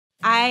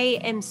I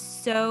am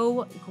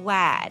so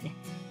glad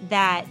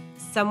that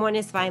someone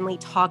is finally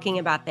talking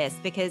about this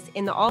because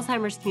in the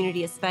Alzheimer's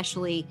community,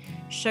 especially,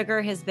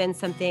 sugar has been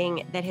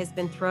something that has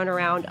been thrown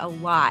around a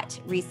lot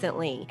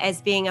recently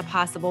as being a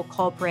possible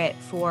culprit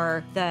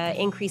for the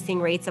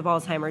increasing rates of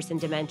Alzheimer's and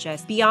dementia.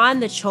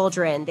 Beyond the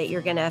children that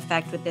you're going to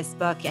affect with this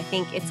book, I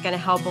think it's going to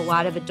help a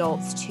lot of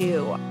adults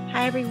too.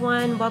 Hi,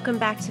 everyone. Welcome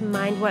back to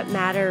Mind What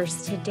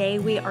Matters. Today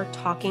we are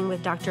talking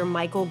with Dr.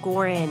 Michael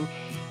Goran.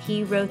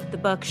 He wrote the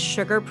book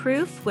Sugar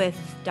Proof with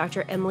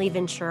Dr. Emily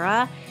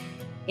Ventura.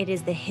 It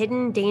is the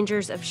hidden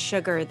dangers of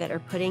sugar that are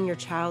putting your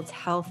child's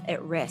health at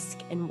risk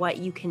and what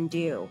you can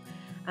do.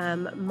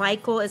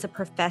 Michael is a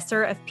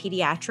professor of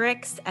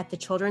pediatrics at the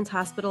Children's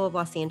Hospital of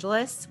Los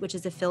Angeles, which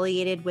is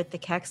affiliated with the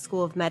Keck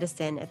School of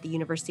Medicine at the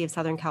University of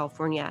Southern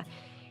California.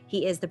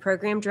 He is the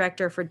program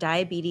director for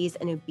diabetes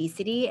and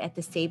obesity at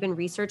the Sabin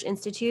Research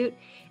Institute,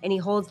 and he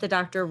holds the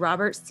Dr.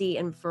 Robert C.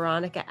 and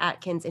Veronica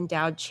Atkins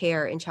Endowed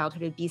Chair in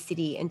Childhood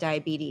Obesity and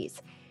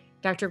Diabetes.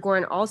 Dr.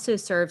 Goran also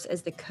serves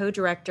as the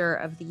co-director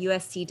of the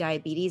USC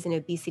Diabetes and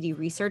Obesity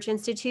Research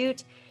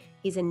Institute.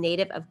 He's a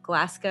native of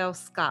Glasgow,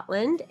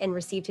 Scotland, and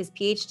received his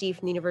PhD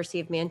from the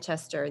University of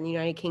Manchester in the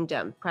United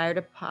Kingdom prior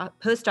to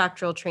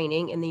postdoctoral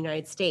training in the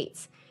United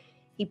States.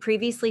 He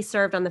previously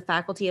served on the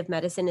Faculty of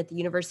Medicine at the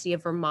University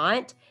of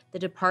Vermont, the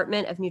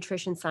Department of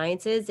Nutrition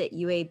Sciences at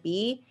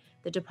UAB,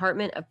 the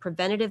Department of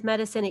Preventative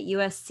Medicine at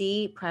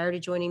USC prior to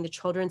joining the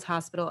Children's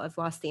Hospital of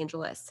Los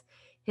Angeles.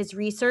 His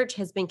research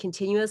has been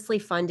continuously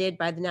funded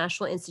by the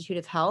National Institute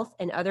of Health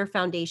and other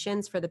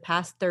foundations for the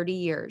past 30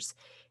 years,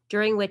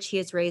 during which he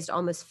has raised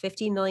almost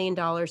 $50 million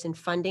in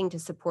funding to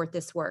support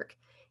this work.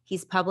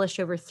 He's published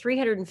over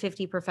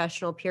 350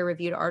 professional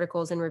peer-reviewed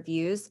articles and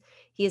reviews.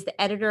 He is the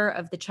editor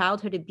of the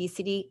Childhood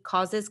Obesity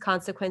Causes,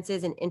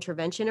 Consequences, and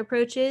Intervention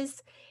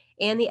Approaches,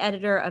 and the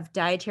editor of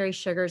Dietary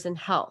Sugars and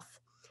Health.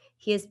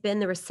 He has been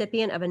the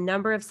recipient of a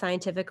number of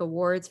scientific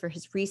awards for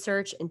his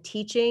research and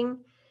teaching,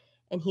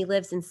 and he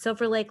lives in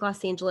Silver Lake,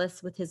 Los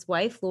Angeles with his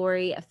wife,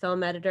 Lori, a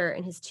film editor,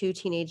 and his 2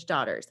 teenage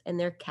daughters and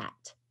their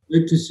cat.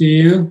 Good to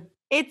see you.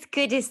 It's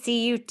good to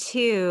see you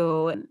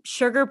too.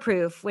 Sugar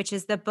Proof, which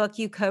is the book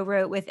you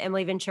co-wrote with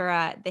Emily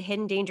Ventura, The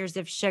Hidden Dangers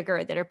of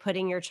Sugar That Are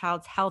Putting Your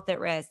Child's Health at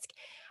Risk.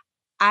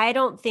 I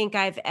don't think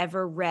I've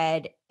ever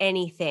read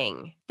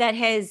anything that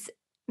has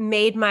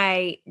made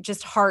my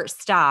just heart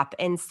stop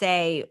and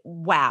say,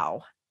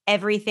 wow,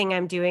 everything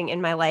I'm doing in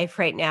my life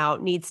right now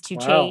needs to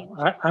change.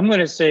 I'm going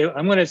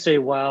to say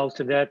wow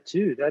to that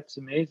too. That's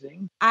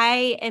amazing.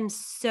 I am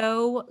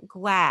so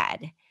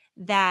glad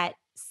that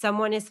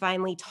someone is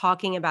finally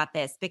talking about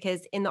this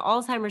because in the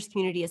Alzheimer's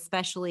community,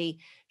 especially,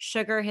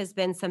 sugar has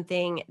been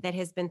something that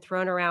has been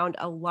thrown around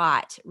a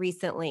lot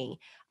recently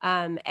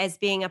as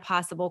being a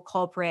possible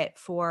culprit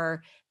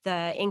for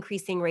the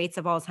increasing rates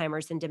of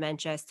Alzheimer's and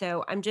dementia.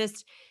 So I'm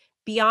just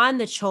beyond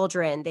the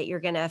children that you're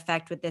going to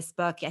affect with this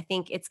book. I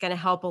think it's going to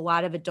help a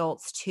lot of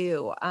adults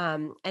too.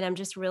 And I'm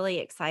just really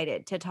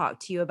excited to talk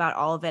to you about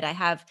all of it. I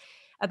have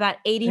about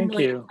 80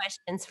 million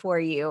questions for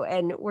you,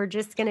 and we're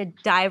just going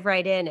to dive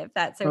right in if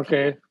that's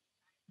okay. Okay.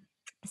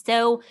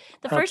 So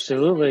the first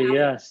Absolutely,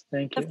 yes.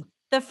 Thank you.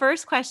 The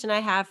first question I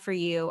have for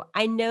you,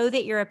 I know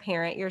that you're a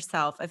parent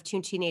yourself of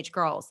 2 teenage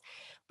girls,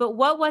 but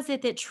what was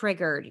it that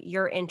triggered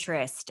your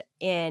interest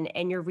in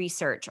and your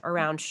research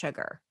around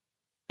sugar?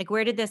 Like,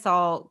 where did this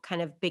all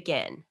kind of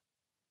begin?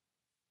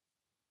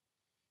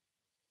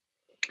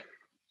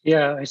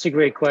 Yeah, it's a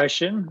great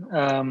question.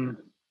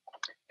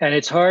 And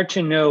it's hard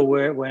to know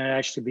when it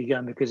actually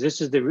began because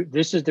this is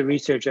the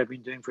research I've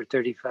been doing for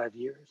 35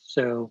 years.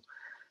 So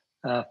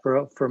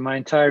for my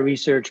entire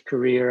research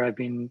career, I've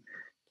been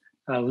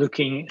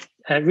looking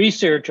at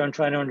research on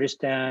trying to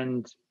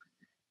understand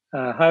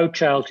how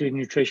childhood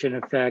nutrition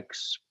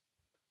affects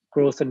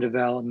growth and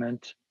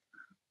development.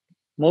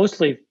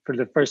 Mostly for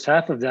the first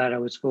half of that, I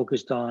was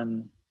focused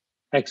on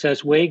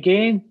excess weight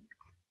gain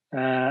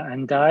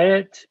and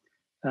diet.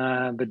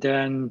 But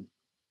then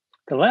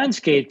the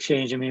landscape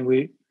changed. I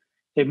mean,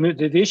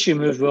 the issue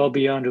moved well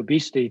beyond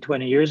obesity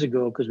 20 years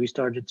ago because we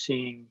started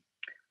seeing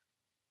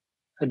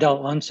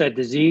adult onset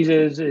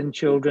diseases in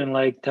children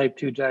like type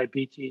 2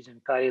 diabetes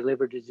and fatty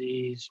liver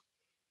disease.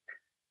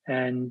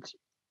 And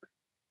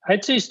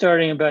I'd say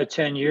starting about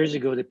 10 years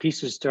ago, the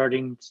pieces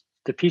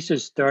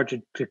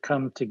started to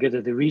come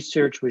together. The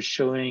research was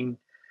showing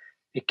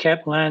it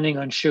kept landing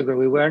on sugar.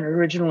 We weren't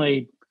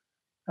originally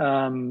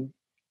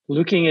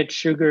looking at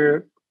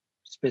sugar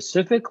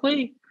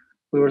specifically.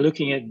 We were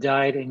looking at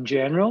diet in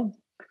general,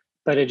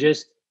 but it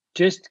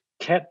just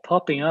kept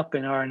popping up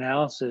in our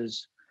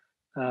analysis.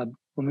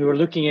 When we were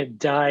looking at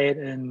diet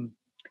and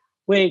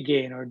weight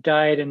gain or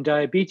diet and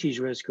diabetes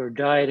risk or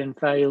diet and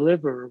fatty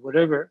liver or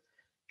whatever,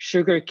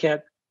 sugar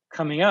kept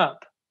coming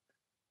up.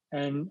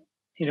 And,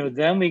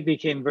 then we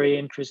became very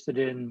interested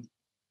in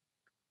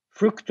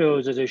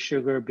fructose as a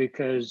sugar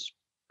because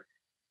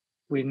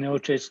we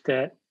noticed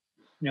that,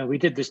 we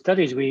did the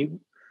studies.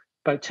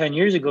 About 10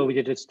 years ago, we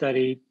did a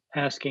study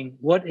asking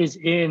what is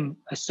in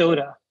a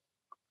soda?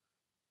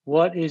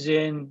 What is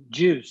in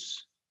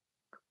juice?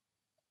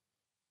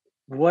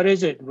 what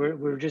is it?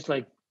 We're just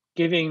like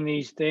giving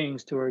these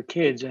things to our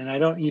kids, and I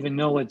don't even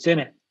know what's in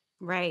it.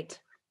 Right.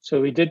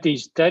 So we did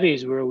these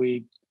studies where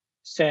we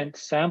sent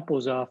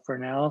samples off for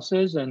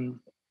analysis, and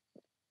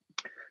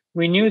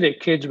we knew that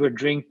kids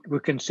were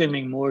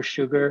consuming more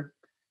sugar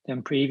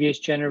than previous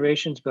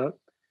generations, but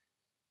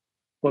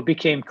what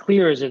became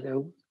clear is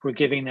that we're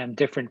giving them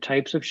different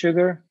types of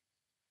sugar,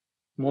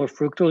 more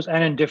fructose,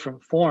 and in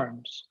different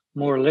forms,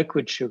 more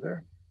liquid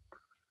sugar.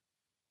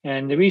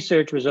 And the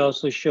research was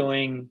also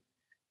showing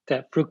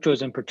that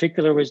fructose in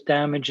particular was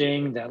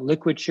damaging, that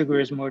liquid sugar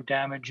is more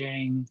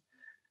damaging.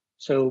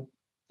 So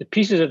the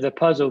pieces of the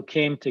puzzle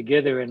came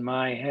together in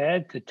my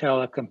head to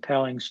tell a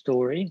compelling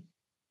story.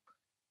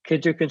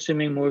 Kids are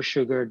consuming more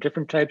sugar,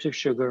 different types of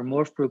sugar,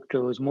 more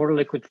fructose, more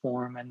liquid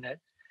form, and that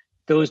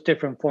those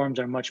different forms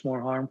are much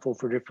more harmful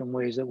for different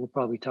ways that we'll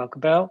probably talk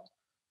about.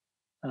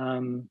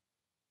 Um,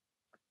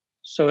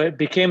 so it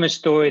became a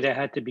story that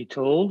had to be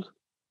told.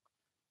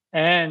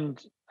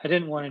 And I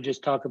didn't want to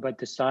just talk about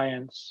the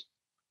science.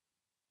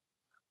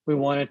 We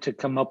wanted to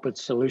come up with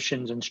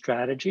solutions and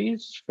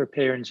strategies for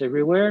parents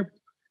everywhere,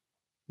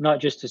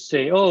 not just to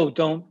say, oh,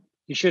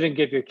 you shouldn't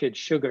give your kids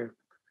sugar.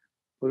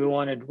 We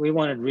wanted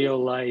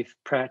real life,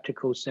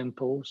 practical,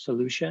 simple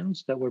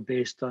solutions that were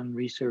based on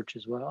research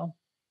as well.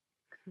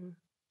 Mhm.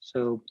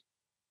 So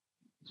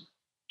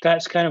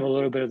that's kind of a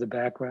little bit of the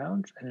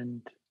background.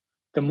 And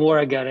the more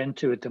I got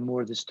into it, the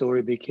more the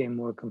story became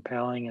more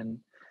compelling, and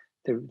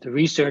the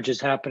research is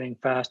happening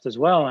fast as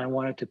well. And I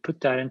wanted to put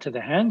that into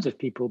the hands of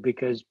people,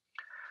 because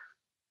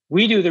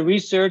we do the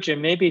research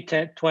and maybe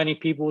 10, 20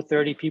 people,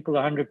 30 people,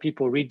 100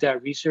 people read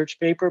that research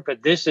paper,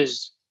 but this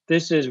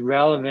is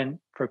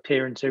relevant for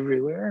parents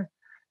everywhere.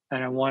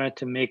 And I wanted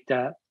to make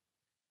that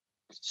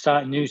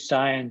new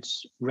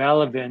science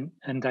relevant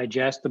and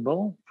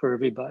digestible for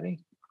everybody.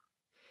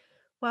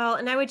 Well,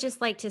 and I would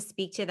just like to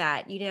speak to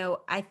that.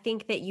 I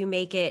think that you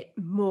make it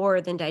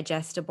more than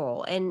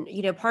digestible. And,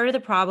 part of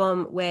the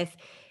problem with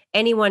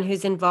anyone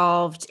who's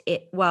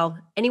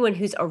anyone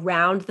who's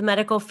around the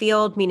medical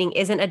field, meaning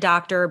isn't a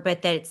doctor,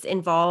 but that's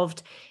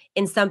involved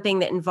in something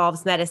that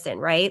involves medicine,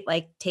 right?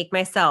 Like take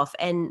myself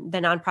and the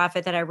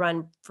nonprofit that I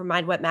run for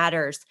Mind What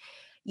Matters.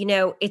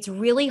 It's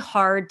really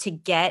hard to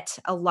get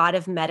a lot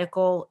of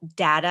medical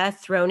data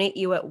thrown at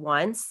you at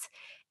once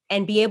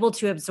and be able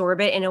to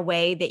absorb it in a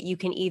way that you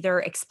can either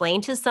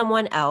explain to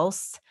someone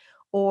else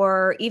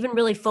or even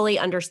really fully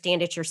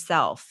understand it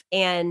yourself.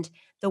 And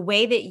the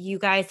way that you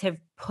guys have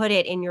put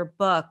it in your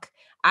book,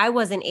 I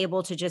wasn't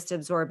able to just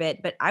absorb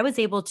it, but I was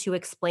able to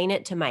explain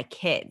it to my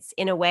kids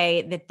in a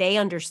way that they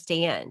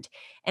understand.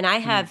 And I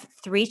Mm. have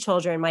 3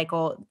 children,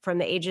 Michael, from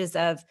the ages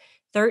of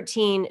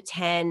 13,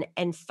 10,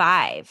 and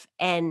 5.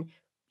 And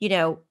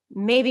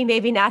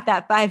maybe not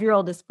that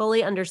 5-year-old is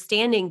fully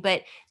understanding,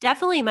 but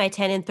definitely my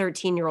 10 and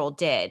 13-year-old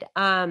did.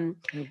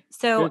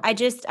 So Good.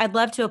 I'd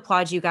love to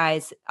applaud you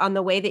guys on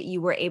the way that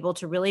you were able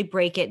to really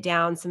break it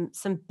down,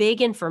 some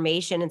big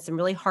information and some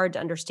really hard to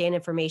understand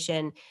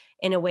information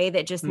in a way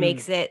that just Mm.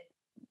 makes it,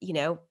 you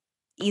know,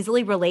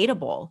 easily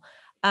relatable.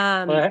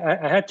 Well,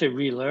 I had to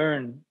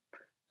relearn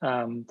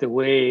the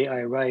way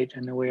I write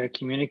and the way I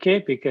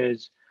communicate,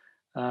 because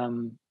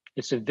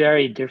it's a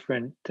very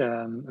different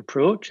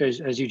approach,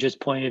 as you just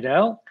pointed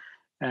out.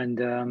 And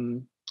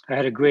I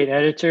had a great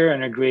editor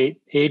and a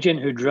great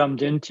agent who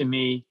drummed into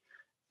me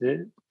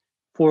the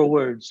 4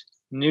 words: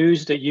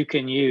 news that you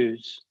can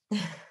use.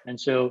 And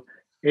so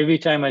every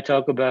time I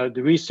talk about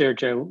the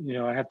research, I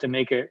have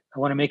to I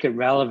want to make it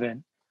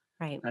relevant,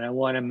 Right. and I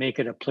want to make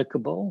it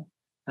applicable,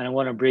 and I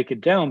want to break it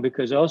down,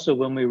 because also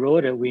when we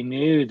wrote it, we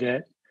knew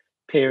that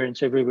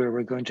parents everywhere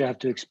were going to have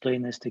to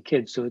explain this to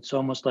kids. So it's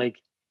almost like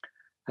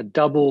a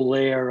double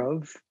layer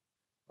of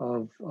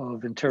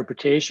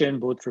interpretation,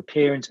 both for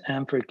parents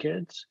and for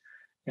kids.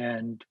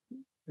 And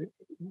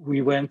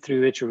we went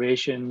through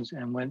iterations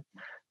and went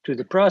through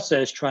the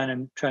process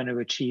trying to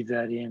achieve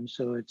that aim.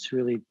 So it's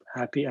really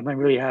happy. I'm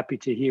really happy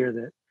to hear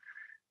that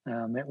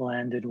it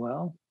landed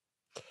well.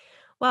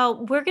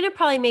 Well, we're going to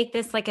probably make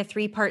this like a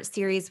 3-part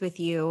series with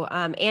you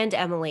and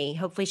Emily.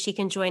 Hopefully, she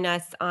can join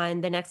us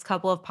on the next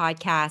couple of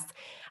podcasts.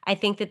 I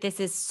think that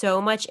this is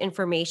so much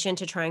information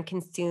to try and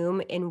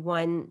consume in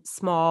one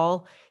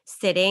small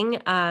sitting.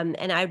 And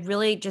I'm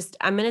going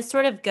to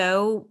sort of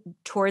go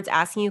towards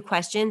asking you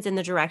questions in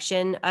the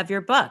direction of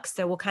your book.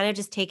 So we'll kind of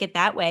just take it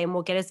that way and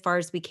we'll get as far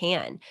as we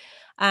can.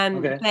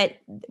 Okay. But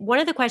one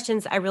of the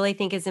questions I really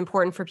think is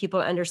important for people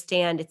to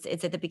understand,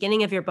 it's at the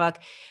beginning of your book,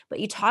 but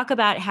you talk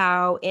about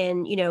how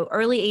in,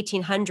 early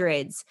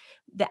 1800s,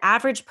 the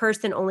average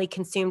person only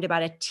consumed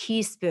about a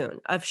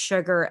teaspoon of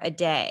sugar a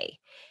day.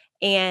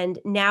 And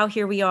now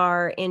here we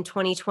are in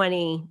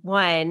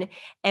 2021,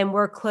 and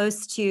we're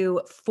close to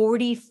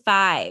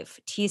 45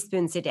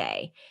 teaspoons a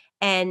day.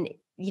 And,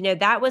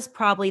 that was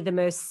probably the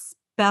most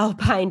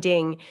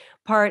spellbinding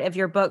part of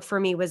your book for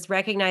me, was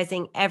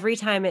recognizing every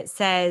time it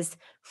says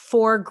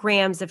 4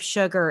 grams of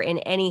sugar in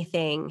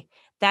anything,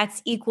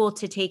 that's equal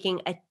to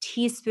taking a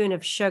teaspoon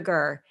of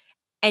sugar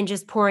and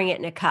just pouring it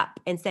in a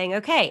cup and saying,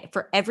 okay,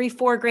 for every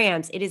 4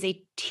 grams, it is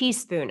a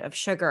teaspoon of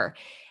sugar.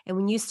 And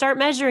when you start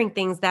measuring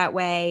things that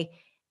way,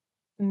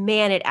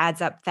 man, it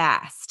adds up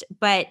fast.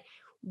 But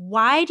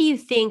why do you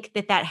think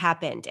that that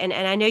happened? And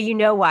I know you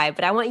know why,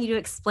 but I want you to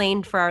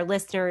explain for our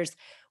listeners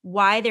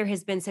why there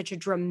has been such a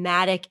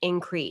dramatic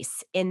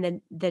increase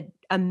in the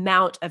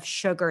amount of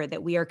sugar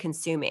that we are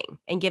consuming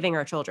and giving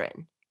our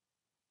children.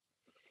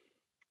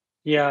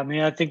 Yeah, I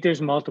mean, I think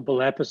there's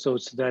multiple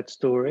episodes to that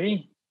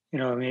story.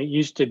 I mean, it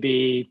used to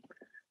be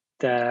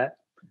that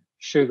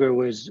sugar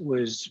was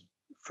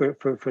for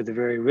the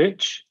very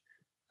rich.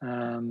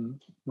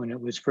 When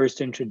it was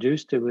first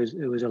introduced, it was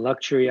a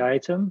luxury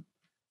item.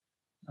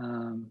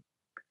 Um,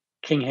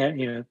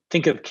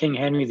 think of King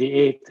Henry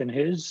VIII and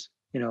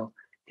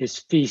his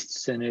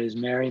feasts and his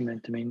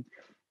merriment. I mean,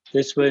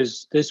 this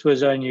was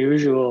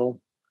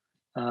unusual,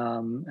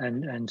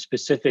 and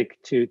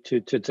specific to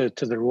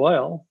the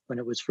royal when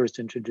it was first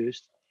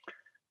introduced.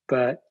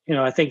 But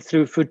I think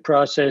through food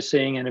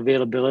processing and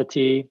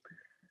availability,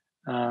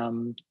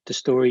 the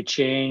story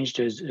changed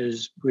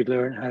as we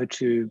learned how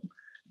to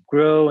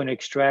grow and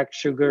extract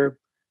sugar,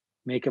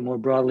 make it more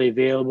broadly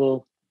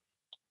available,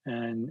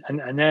 and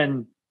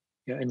then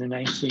in the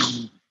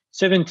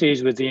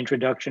 1970s, with the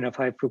introduction of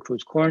high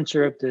fructose corn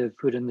syrup, the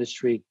food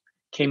industry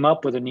came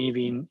up with an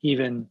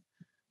even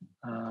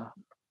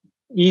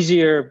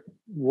easier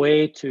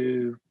way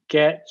to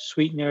get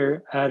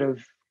sweetener out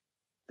of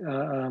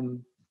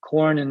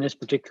corn in this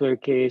particular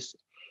case.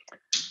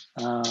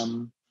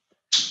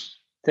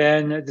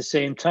 Then at the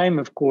same time,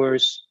 of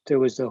course, there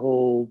was the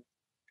whole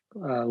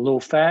low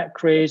fat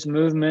craze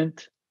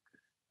movement,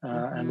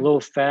 and low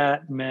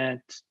fat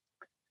meant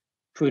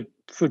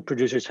food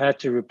producers had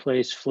to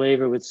replace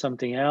flavor with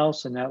something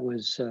else, and that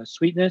was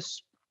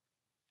sweetness,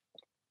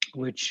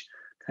 which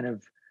kind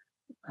of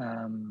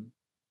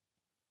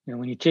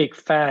when you take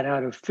fat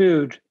out of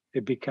food,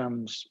 it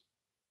becomes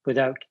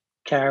without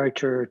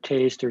character,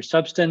 taste, or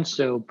substance.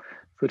 So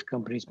food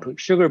companies put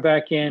sugar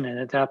back in, and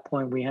at that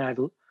point we had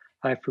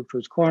high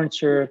fructose corn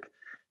syrup.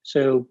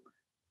 So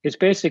it's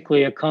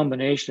basically a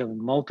combination of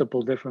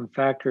multiple different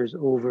factors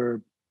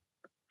over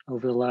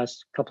the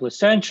last couple of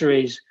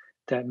centuries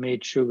that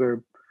made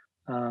sugar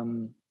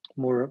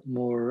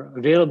more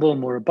available,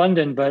 more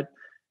abundant. But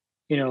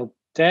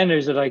then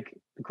there's like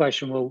the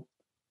question: well,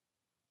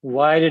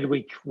 why did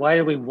we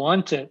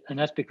want it? And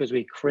that's because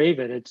we crave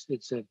it.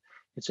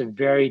 It's a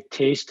very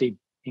tasty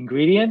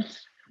ingredient.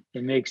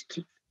 It makes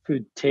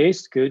food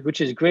taste good,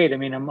 which is great. I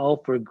mean, I'm all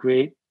for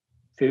great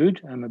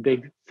food. I'm a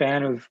big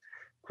fan of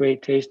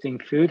great tasting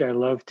food. I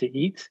love to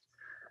eat.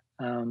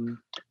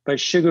 But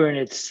sugar in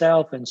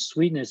itself and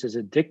sweetness is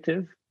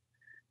addictive.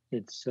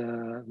 It's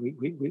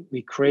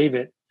we crave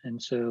it,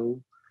 and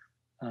so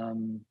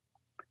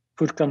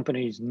food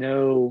companies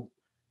know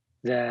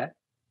that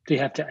they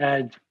have to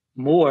add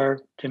more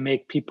to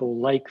make people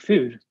like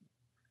food,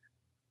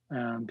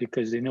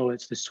 because they know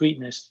it's the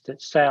sweetness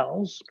that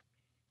sells.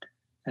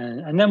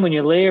 And then when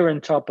you layer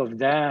on top of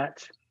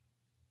that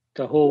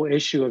the whole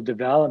issue of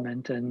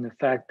development and the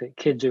fact that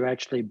kids are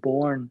actually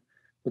born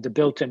with a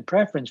built-in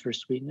preference for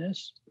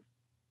sweetness,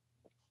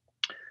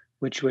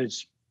 which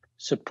was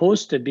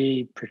supposed to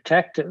be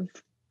protective.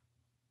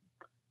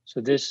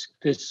 So this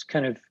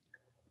kind of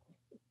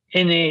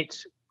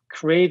innate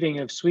craving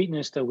of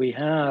sweetness that we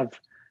have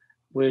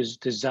was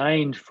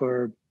designed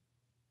for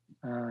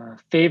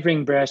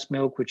favoring breast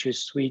milk, which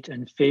is sweet,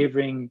 and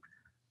favoring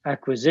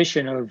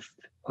acquisition of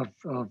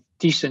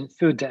decent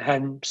food that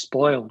hadn't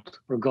spoiled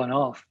or gone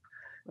off,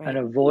 right, and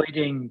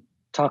avoiding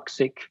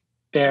toxic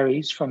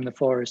berries from the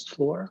forest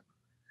floor.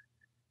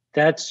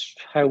 That's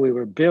how we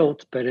were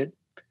built, but it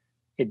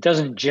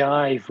doesn't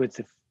jive with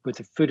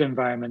the food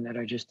environment that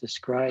I just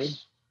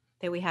described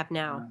that we have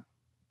now.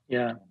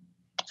 Yeah,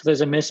 so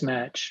there's a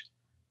mismatch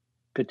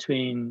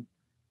between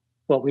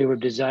what we were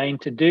designed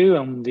to do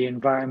and the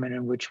environment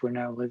in which we're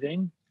now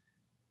living.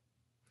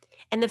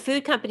 And the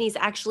food companies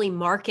actually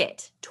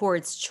market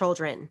towards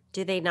children,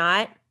 do they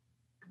not?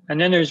 And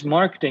then there's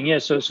marketing. Yeah,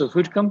 so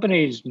food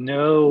companies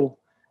know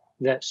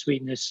that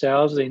sweetness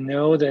sells. They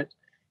know that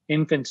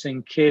infants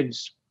and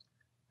kids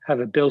have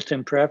a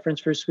built-in preference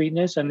for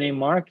sweetness, and they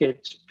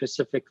market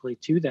specifically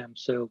to them.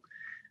 So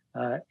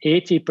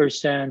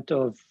 80%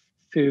 of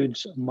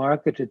foods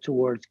marketed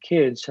towards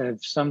kids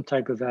have some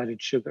type of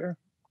added sugar.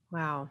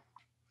 Wow.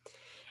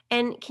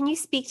 And can you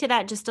speak to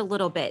that just a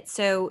little bit?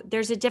 So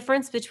there's a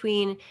difference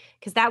between,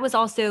 because that was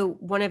also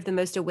one of the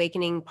most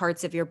awakening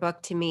parts of your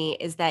book to me,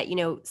 is that,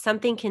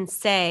 something can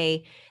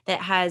say that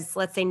has,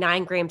 let's say,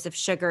 9 grams of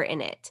sugar in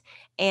it.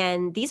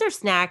 And these are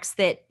snacks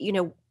that,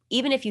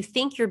 even if you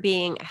think you're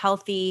being a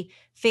healthy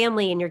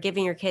family and you're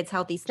giving your kids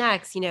healthy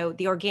snacks,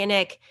 the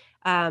organic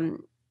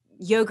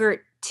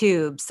yogurt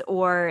tubes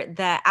or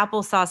the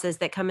apple sauces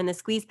that come in the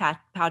squeeze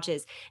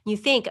pouches, you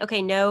think,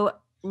 okay, no,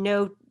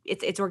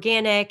 it's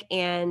organic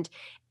and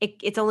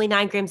it's only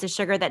 9 grams of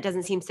sugar. That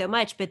doesn't seem so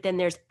much, but then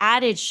there's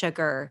added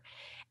sugar.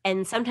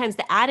 And sometimes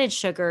the added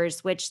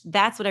sugars, which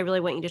that's what I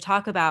really want you to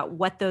talk about,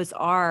 what those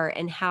are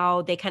and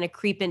how they kind of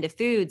creep into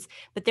foods,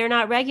 but they're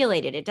not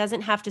regulated. It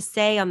doesn't have to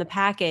say on the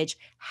package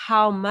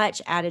how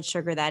much added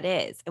sugar that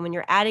is. And when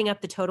you're adding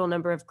up the total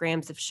number of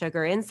grams of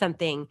sugar in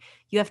something,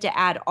 you have to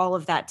add all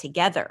of that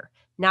together,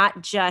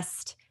 not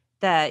just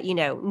the,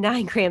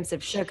 9 grams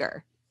of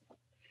sugar.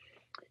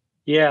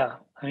 Yeah,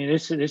 I mean,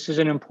 this is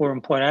an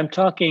important point. I'm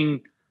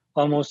talking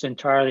almost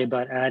entirely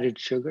about added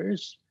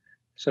sugars.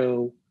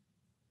 So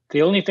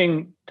the only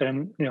thing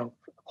that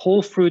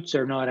whole fruits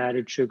are not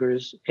added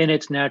sugars in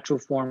its natural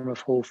form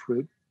of whole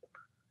fruit,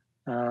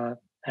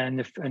 and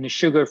the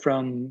sugar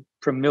from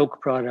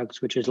milk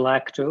products, which is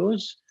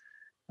lactose.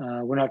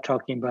 We're not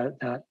talking about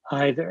that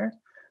either.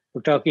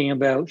 We're talking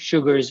about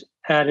sugars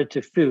added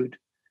to food.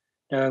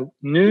 Now,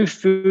 new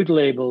food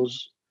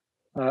labels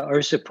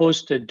are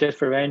supposed to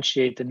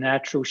differentiate the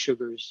natural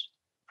sugars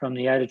from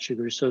the added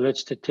sugars. So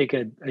let's take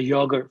a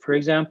yogurt, for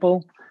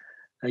example.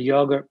 A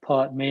yogurt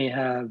pot may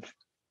have,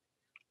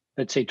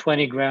 let's say,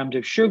 20 grams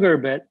of sugar,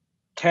 but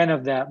 10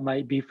 of that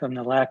might be from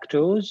the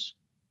lactose,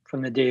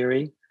 from the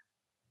dairy.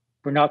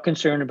 We're not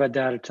concerned about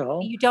that at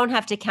all. You don't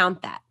have to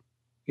count that.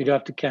 You don't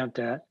have to count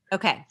that.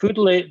 Okay.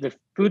 The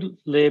food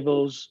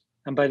labels,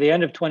 and by the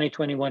end of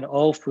 2021,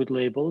 all food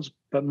labels,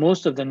 but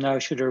most of them now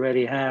should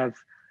already have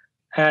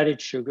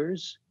added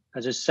sugars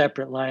as a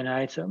separate line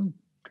item.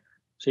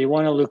 So you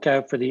want to look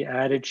out for the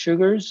added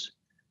sugars,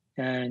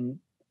 and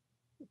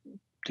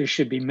there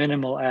should be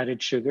minimal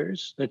added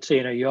sugars. Let's say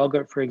in a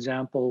yogurt, for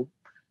example,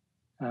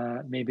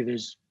 maybe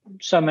there's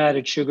some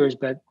added sugars,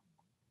 but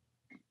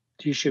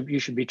you should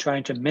be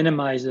trying to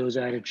minimize those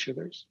added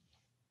sugars.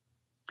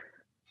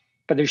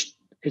 But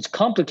it's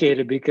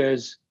complicated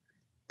because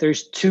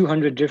there's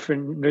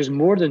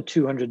more than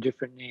 200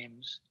 different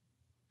names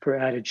for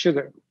added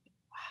sugar.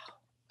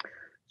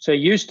 So it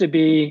used to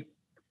be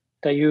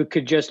that you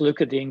could just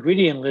look at the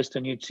ingredient list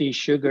and you'd see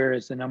sugar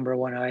as the number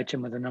one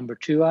item or the number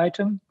two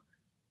item,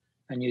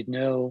 and you'd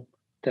know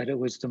that it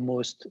was the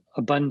most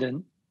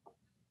abundant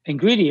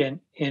ingredient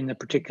in a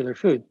particular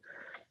food.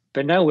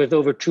 But now with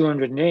over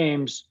 200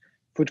 names,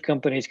 food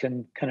companies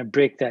can kind of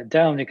break that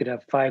down. They could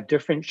have 5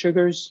 different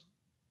sugars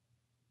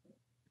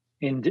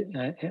and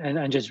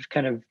just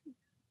kind of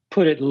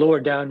put it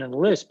lower down in the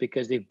list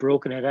because they've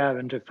broken it out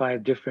into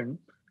 5 different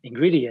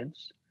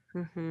ingredients.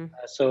 Mm-hmm.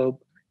 So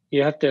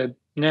you have to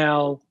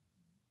now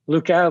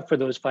look out for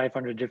those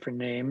 500 different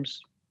names.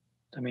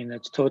 I mean,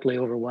 that's totally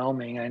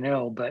overwhelming, I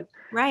know, but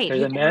right,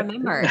 you can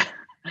remember.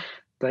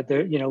 But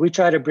there, we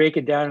try to break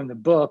it down in the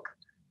book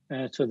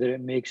so that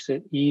it makes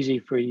it easy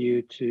for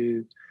you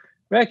to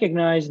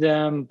recognize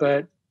them.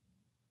 But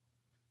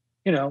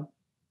we're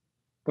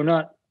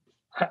not.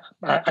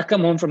 I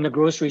come home from the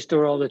grocery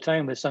store all the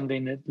time with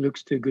something that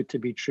looks too good to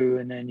be true,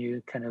 and then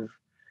you kind of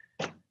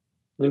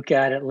look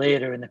at it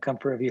later in the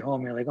comfort of your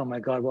home. You're like, oh my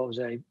God, what was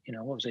I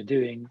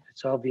doing?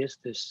 It's obvious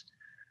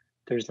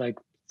there's like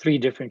 3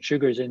 different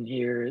sugars in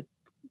here.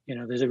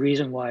 There's a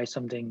reason why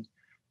something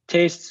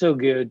tastes so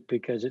good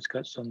because it's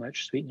got so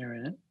much sweetener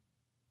in it.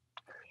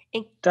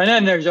 And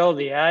then there's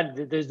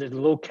there's the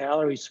low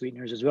calorie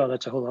sweeteners as well.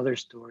 That's a whole other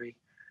story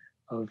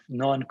of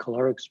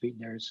non-caloric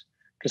sweeteners.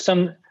 Because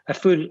a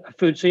food.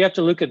 So you have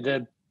to look at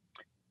the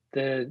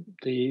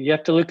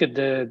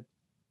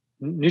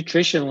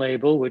nutrition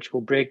label, which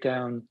will break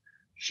down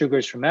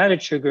sugars from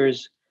added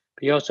sugars.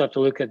 But you also have to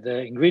look at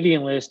the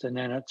ingredient list, and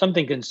then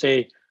something can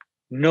say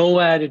no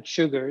added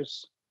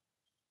sugars,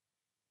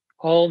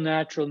 all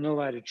natural,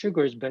 no added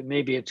sugars, but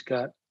maybe it's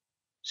got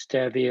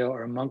stevia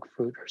or monk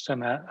fruit or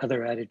some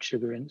other added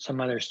sugar and some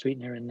other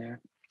sweetener in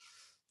there.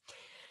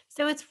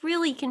 So it's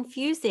really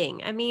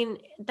confusing. I mean,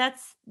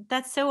 that's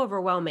so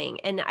overwhelming.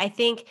 And I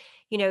think,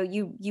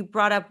 you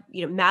brought up,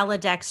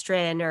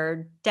 maltodextrin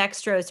or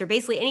dextrose or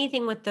basically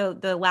anything with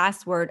the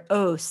last word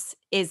ose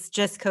is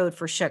just code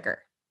for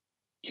sugar.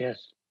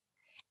 Yes.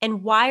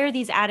 And why are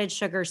these added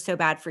sugars so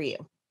bad for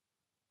you?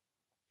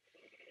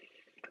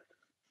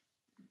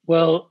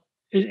 Well,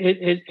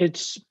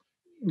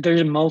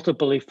 there's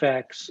multiple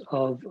effects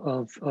of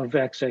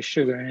excess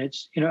sugar, and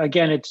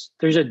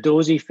there's a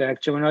dose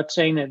effect. So we're not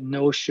saying that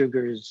no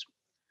sugars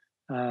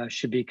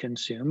should be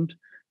consumed,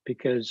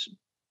 because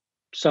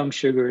some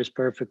sugar is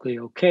perfectly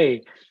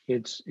okay.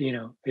 It's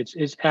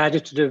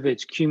additive,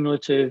 it's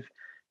cumulative,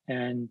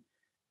 and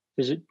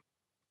and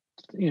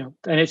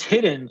it's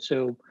hidden.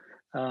 So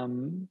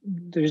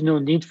there's no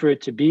need for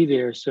it to be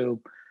there.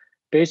 So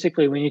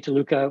basically, we need to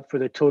look out for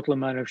the total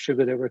amount of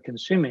sugar that we're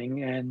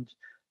consuming, and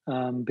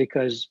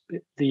because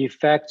the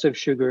effects of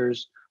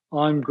sugars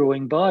on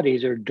growing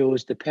bodies are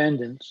dose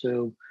dependent.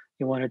 So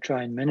you want to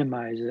try and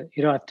minimize it.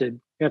 You don't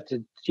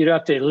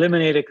have to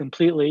eliminate it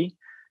completely.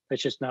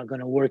 That's just not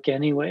going to work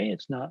anyway.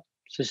 It's not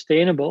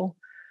sustainable.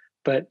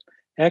 But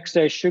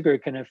excess sugar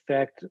can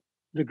affect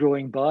the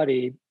growing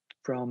body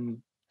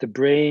from the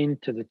brain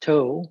to the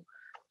toe.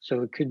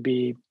 So it could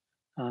be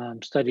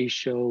studies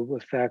show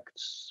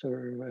effects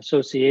or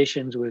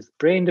associations with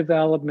brain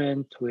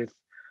development, with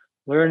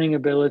learning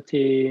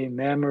ability,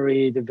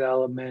 memory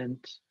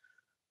development,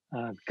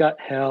 gut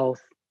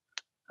health.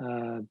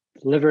 uh,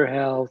 liver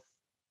health,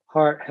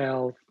 heart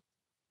health,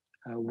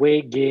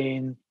 weight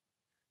gain,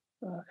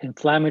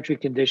 inflammatory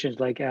conditions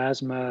like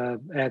asthma,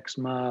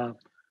 eczema,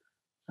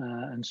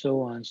 and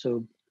so on.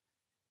 So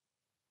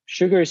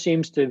sugar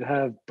seems to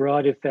have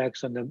broad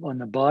effects on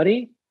the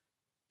body,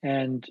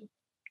 and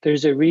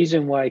there's a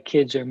reason why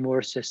kids are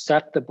more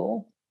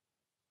susceptible,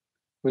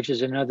 which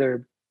is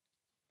another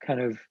kind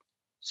of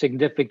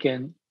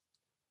significant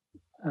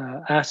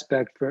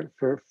aspect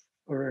for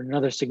or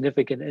another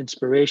significant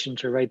inspiration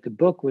to write the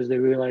book was the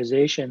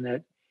realization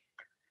that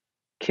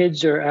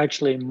kids are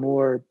actually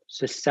more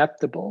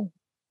susceptible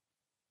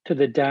to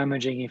the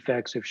damaging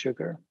effects of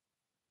sugar.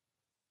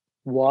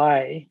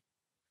 Why?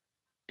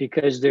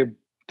 Because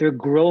they're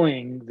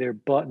growing, their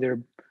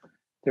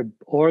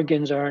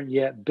organs aren't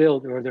yet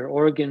built, or their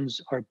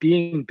organs are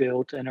being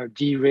built and are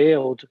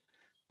derailed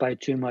by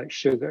too much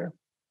sugar.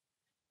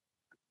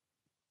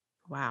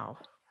 Wow.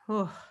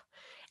 Whew.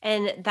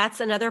 And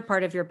that's another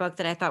part of your book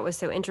that I thought was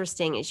so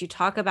interesting is you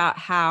talk about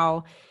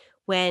how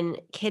when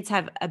kids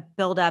have a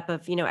buildup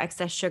of,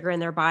 excess sugar in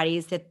their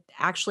bodies, that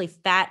actually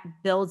fat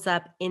builds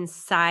up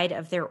inside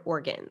of their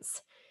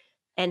organs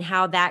and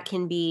how that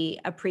can be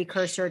a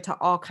precursor to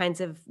all kinds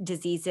of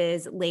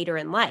diseases later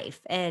in life.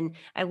 And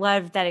I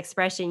love that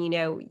expression,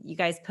 you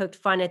guys poked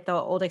fun at the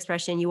old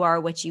expression, you are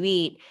what you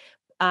eat.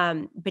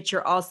 But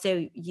you're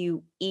also,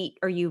 you eat,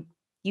 or you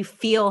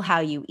feel how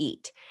you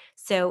eat.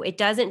 So it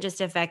doesn't just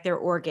affect their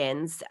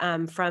organs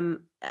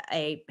from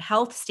a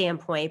health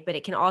standpoint, but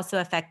it can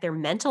also affect their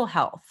mental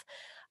health.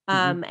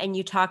 And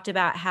you talked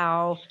about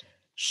how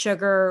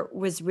sugar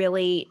was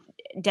really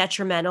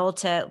detrimental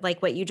to,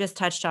 like what you just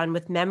touched on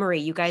with memory.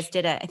 You guys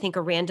did I think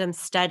a random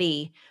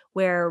study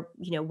where,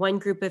 one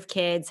group of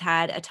kids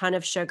had a ton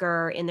of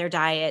sugar in their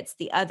diets,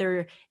 the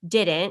other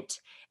didn't.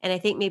 And I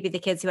think maybe the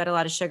kids who had a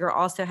lot of sugar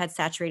also had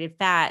saturated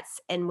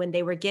fats. And when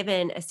they were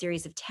given a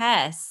series of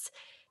tests,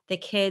 the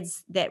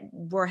kids that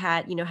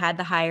had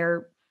the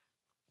higher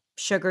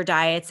sugar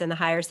diets and the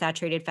higher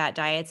saturated fat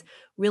diets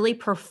really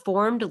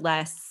performed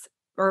less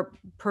or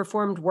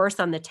performed worse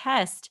on the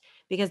test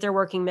because their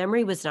working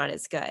memory was not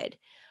as good.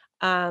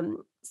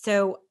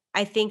 So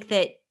I think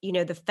that,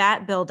 the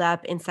fat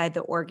buildup inside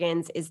the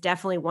organs is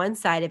definitely one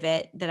side of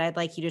it that I'd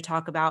like you to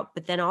talk about,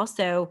 but then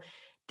also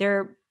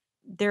their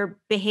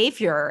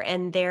behavior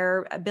and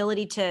their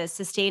ability to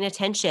sustain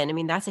attention. I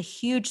mean, that's a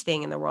huge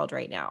thing in the world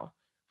right now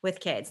with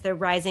kids, the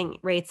rising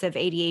rates of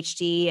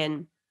ADHD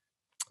and,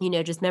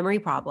 just memory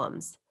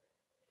problems.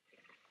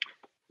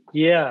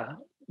 Yeah,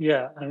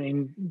 yeah. I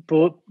mean,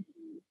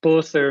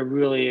 both are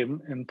really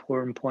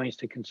important points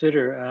to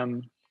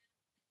consider.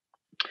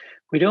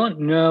 We don't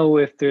know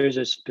if there's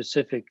a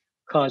specific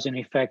cause and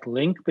effect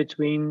link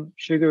between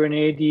sugar and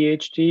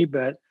ADHD,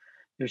 but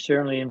there's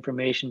certainly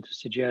information to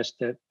suggest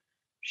that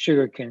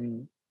sugar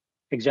can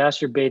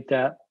exacerbate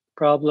that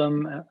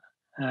problem,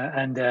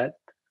 and that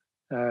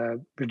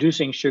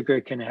reducing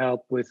sugar can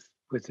help with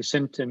the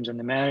symptoms and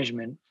the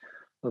management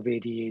of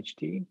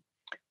ADHD.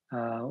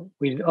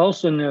 We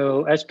also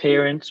know, as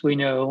parents, we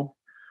know,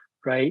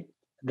 right,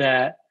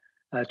 that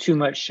too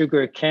much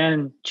sugar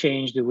can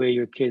change the way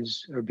your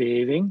kids are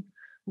behaving.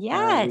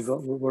 Yes.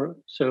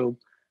 So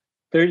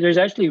there's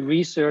actually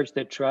research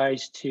that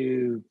tries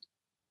to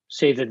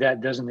say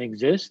that doesn't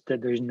exist,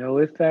 that there's no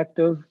effect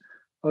of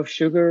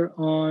sugar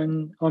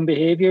on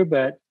behavior,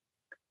 but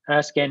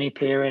ask any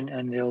parent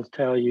and they'll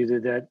tell you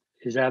that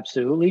is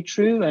absolutely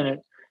true, and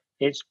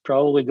it's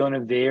probably going to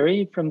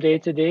vary from day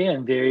to day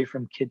and vary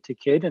from kid to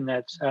kid, and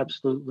that's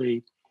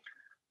absolutely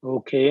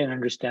okay and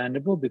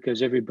understandable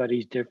because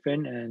everybody's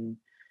different, and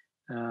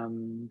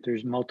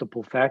there's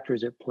multiple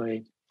factors at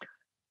play.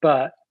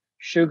 But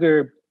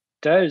sugar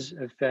does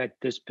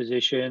affect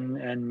disposition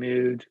and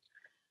mood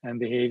and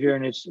behavior,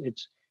 and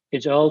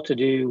it's all to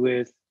do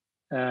with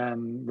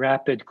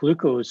rapid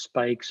glucose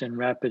spikes and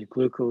rapid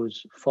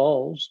glucose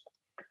falls.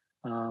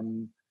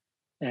 Um,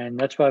 and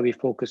that's why we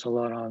focus a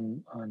lot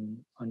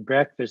on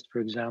breakfast, for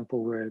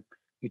example, where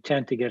you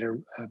tend to get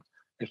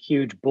a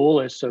huge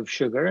bolus of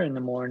sugar in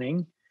the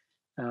morning,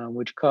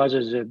 which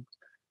causes a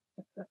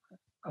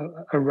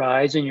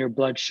rise in your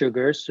blood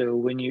sugar. So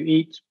when you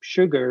eat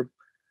sugar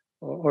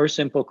or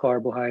simple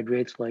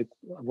carbohydrates like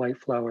white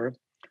flour,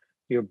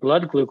 your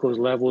blood glucose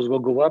levels will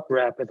go up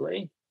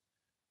rapidly,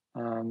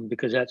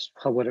 because that's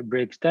what it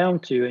breaks down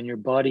to, and your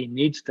body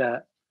needs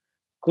that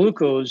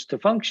glucose to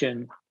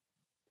function.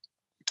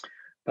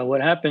 But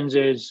what happens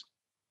is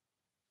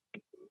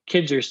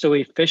kids are so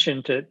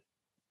efficient at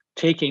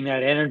taking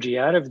that energy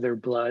out of their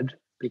blood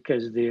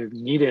because they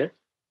need it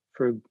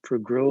for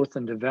growth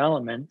and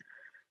development,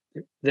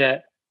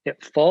 that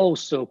it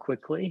falls so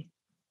quickly.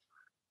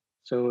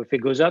 So if it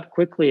goes up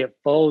quickly, it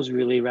falls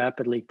really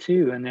rapidly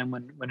too. And then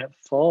when it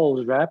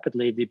falls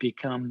rapidly, they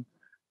become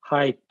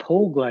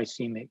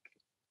hypoglycemic,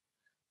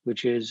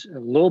 which is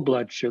low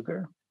blood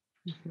sugar.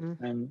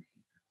 Mm-hmm. And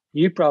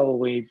you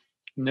probably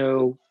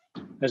know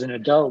as an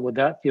adult what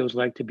that feels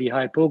like to be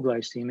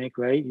hypoglycemic,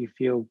 right? You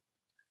feel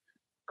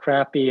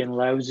crappy and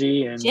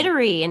lousy and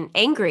Jittery and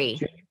angry.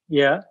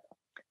 yeah,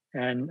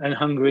 and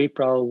hungry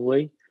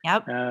probably.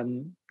 Yep.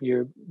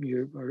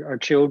 Our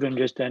children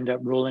just end up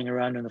rolling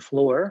around on the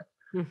floor,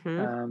 Mm-hmm.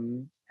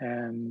 um,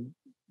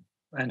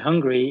 and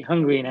hungry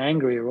and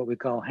angry, or what we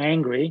call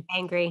hangry,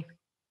 Angry.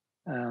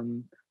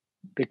 um,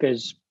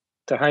 because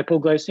they're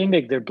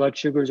hypoglycemic, their blood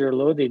sugars are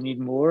low, they need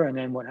more, and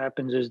then what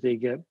happens is they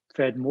get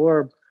fed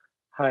more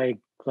high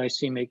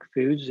glycemic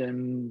foods,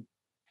 and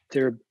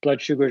their blood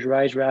sugars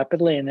rise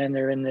rapidly, and then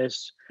they're in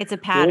this It's a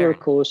roller pattern.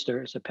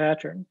 coaster. It's a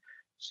pattern.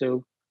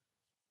 So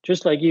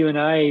just like you and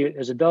I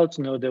as adults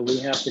know that we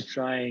have to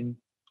try and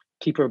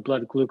keep our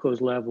blood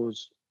glucose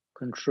levels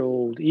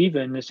controlled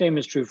even, the same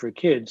is true for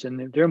kids,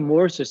 and they're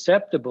more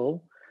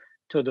susceptible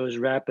to those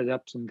rapid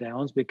ups and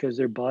downs because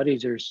their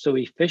bodies are so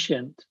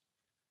efficient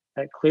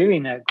at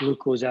clearing that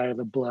glucose out of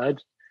the blood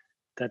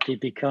that they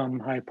become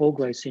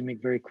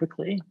hypoglycemic very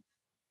quickly.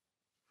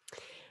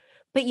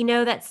 But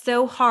that's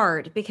so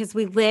hard because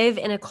we live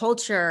in a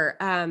culture.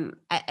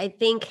 I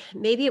think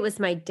maybe it was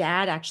my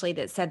dad actually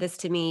that said this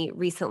to me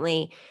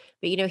recently,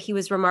 but he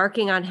was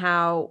remarking on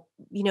how,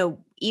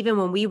 even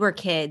when we were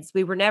kids,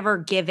 we were never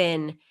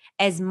given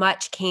as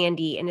much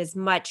candy and as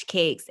much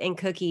cakes and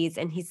cookies.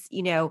 And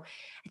I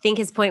think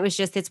his point was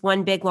just it's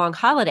one big long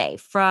holiday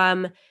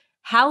from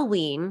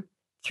Halloween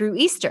through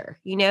Easter.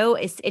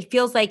 It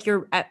feels like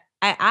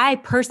I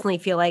personally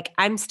feel like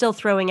I'm still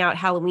throwing out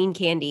Halloween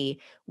candy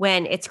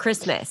when it's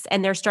Christmas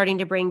and they're starting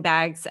to bring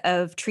bags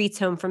of treats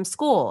home from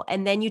school.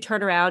 And then you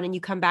turn around and you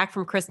come back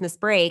from Christmas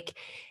break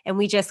and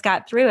we just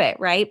got through it,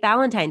 right?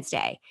 Valentine's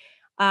Day.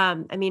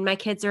 I mean, my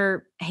kids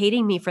are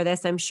hating me for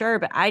this, I'm sure,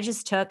 but I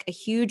just took a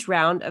huge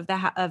round of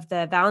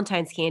the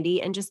Valentine's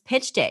candy and just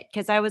pitched it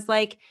because I was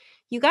like,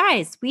 you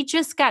guys, we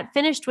just got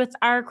finished with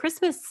our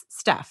Christmas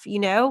stuff,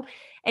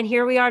 and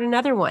here we are at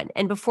another one.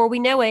 And before we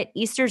know it,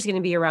 Easter's going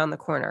to be around the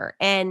corner.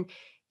 And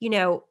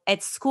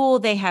at school,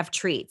 they have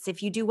treats.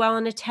 If you do well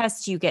on a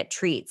test, you get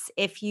treats.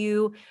 If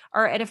you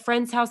are at a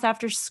friend's house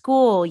after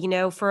school,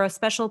 for a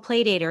special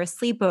play date or a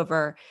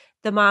sleepover,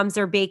 the moms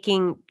are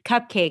baking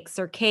cupcakes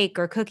or cake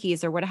or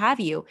cookies or what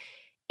have you.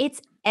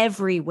 It's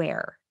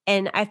everywhere.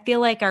 And I feel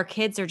like our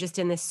kids are just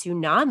in this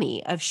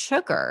tsunami of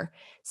sugar.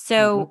 Mm-hmm.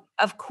 So,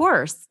 of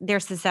course,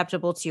 they're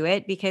susceptible to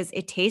it because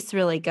it tastes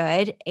really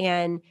good.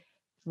 And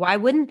why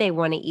wouldn't they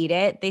want to eat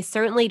it? They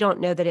certainly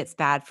don't know that it's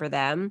bad for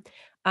them.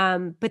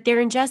 But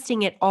they're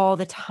ingesting it all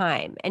the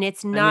time. And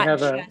it's And they not have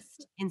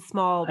just in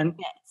small and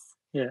bits.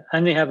 yeah,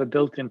 and they have a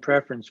built-in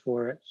preference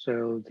for it,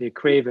 so they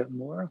crave it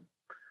more.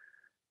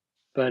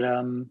 But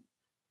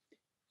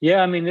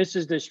yeah, I mean, this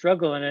is the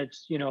struggle, and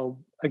it's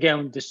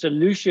again, the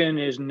solution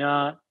is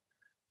not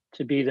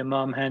to be the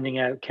mom handing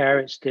out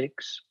carrot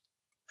sticks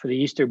for the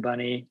Easter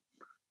bunny,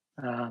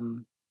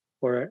 um,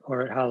 or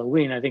at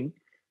Halloween. I think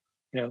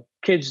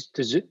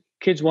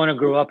kids want to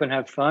grow up and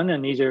have fun,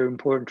 and these are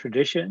important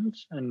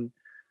traditions, and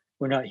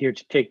we're not here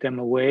to take them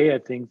away. I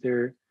think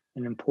they're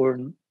an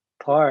important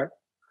part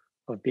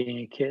of being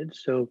a kid.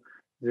 So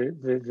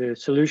the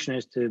solution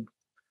is to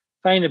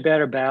find a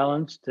better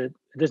balance, that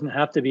it doesn't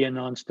have to be a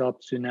nonstop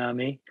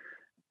tsunami,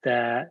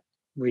 that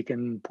we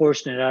can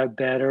portion it out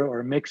better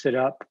or mix it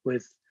up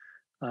with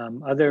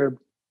other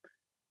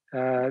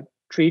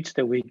treats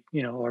that we,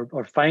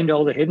 or find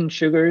all the hidden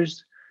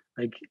sugars.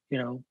 Like,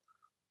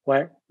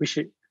 what we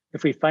should,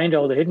 if we find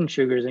all the hidden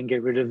sugars and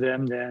get rid of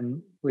them,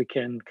 then we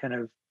can kind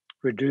of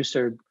reduce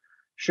our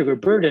sugar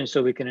burden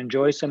so we can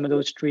enjoy some of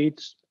those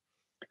treats.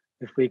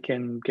 If we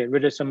can get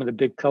rid of some of the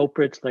big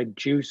culprits like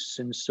juice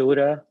and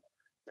soda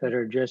that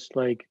are just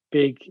like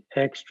big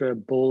extra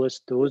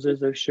bolus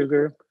doses of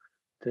sugar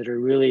that are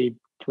really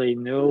play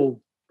no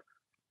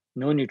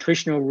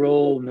nutritional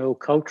role, no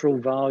cultural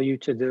value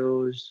to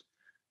those.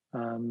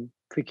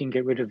 If we can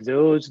get rid of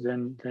those,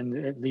 then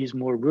it leaves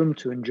more room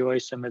to enjoy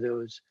some of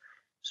those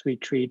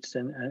sweet treats,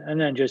 and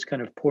then just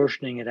kind of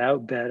portioning it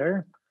out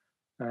better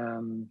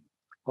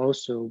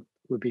also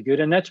would be good.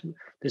 And that's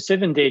the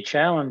 7-day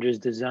challenge is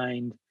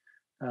designed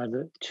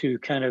to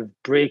kind of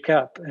break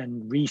up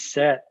and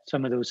reset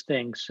some of those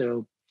things.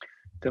 So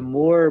the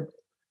more,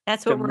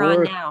 That's the what we're on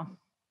more, now.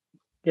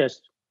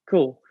 yes,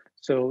 cool.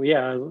 So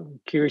yeah, I'm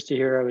curious to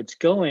hear how it's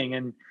going.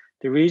 And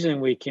the reason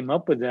we came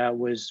up with that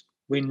was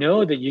we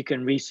know that you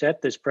can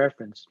reset this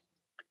preference,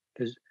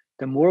 because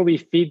the more we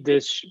feed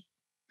this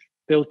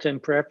built-in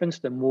preference,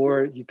 the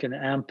more you can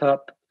amp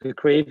up the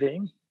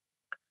craving.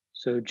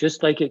 So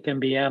just like it can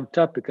be amped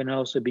up, it can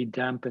also be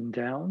dampened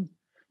down.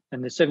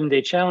 And the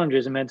 7-day challenge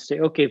is meant to say,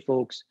 okay,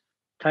 folks,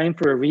 time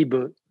for a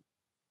reboot,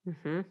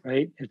 Mm-hmm.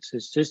 right?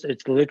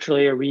 It's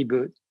literally a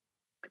reboot,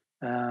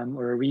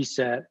 or a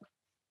reset.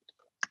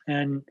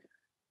 And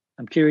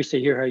I'm curious to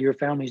hear how your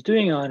family's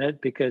doing on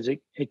it, because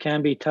it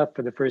can be tough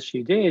for the first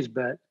few days,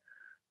 but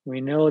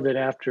we know that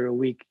after a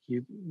week,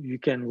 you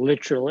can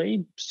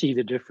literally see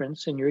the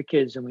difference in your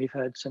kids. And we've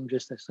had some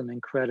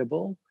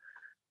incredible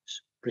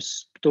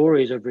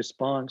stories of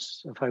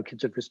response of how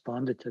kids have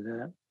responded to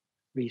that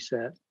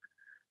reset.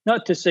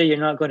 Not to say you're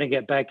not going to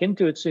get back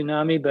into a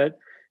tsunami, but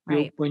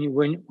Right.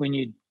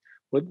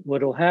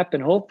 what will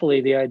happen,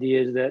 hopefully the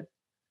idea is that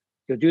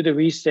you'll do the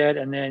reset,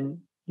 and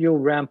then you'll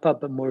ramp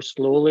up, but more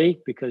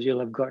slowly, because you'll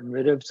have gotten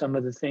rid of some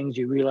of the things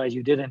you realize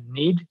you didn't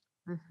need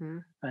Mm-hmm.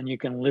 and you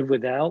can live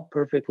without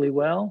perfectly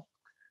well.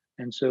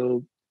 And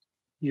so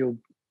you'll,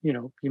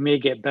 you may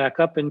get back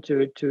up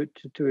into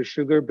to a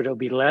sugar, but it'll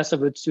be less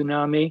of a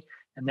tsunami.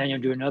 And then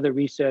you'll do another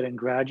reset, and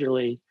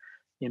gradually,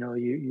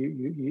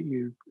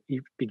 you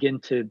begin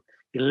to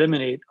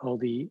eliminate all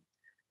the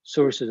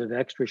sources of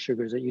extra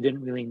sugars that you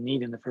didn't really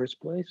need in the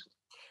first place.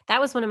 That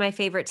was one of my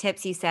favorite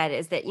tips you said,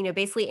 is that,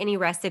 basically any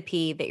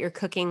recipe that you're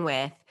cooking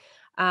with,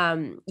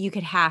 you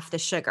could half the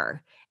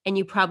sugar and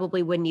you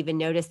probably wouldn't even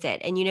notice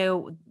it. And,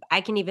 I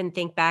can even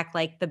think back,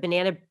 like the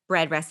banana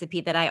bread recipe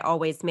that I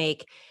always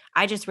make.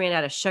 I just ran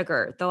out of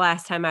sugar the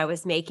last time I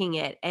was making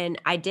it. And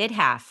I did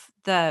half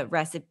the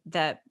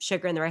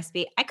sugar in the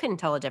recipe. I couldn't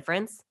tell a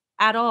difference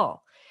at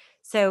all.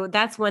 So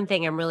that's one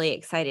thing I'm really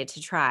excited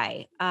to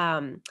try.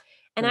 And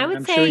I Yeah,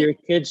 would say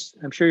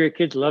I'm sure your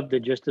kids loved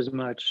it just as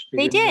much. They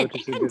they didn't did. They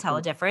notice the couldn't tell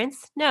a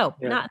difference. difference. No,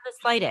 Yeah. not in the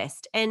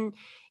slightest. And,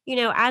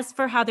 as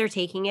for how they're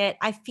taking it,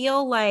 I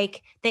feel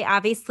like they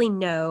obviously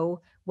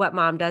know what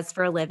mom does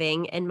for a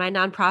living. And my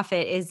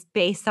nonprofit is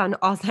based on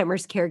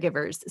Alzheimer's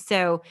caregivers.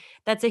 So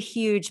that's a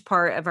huge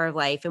part of our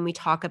life. And we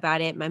talk about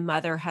it. My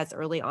mother has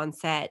early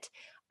onset.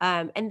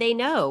 And they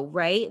know,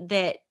 right,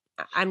 that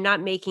I'm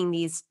not making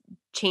these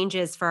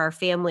changes for our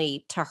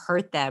family to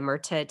hurt them or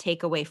to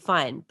take away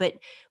fun, but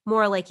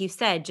more like you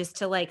said, just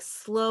to like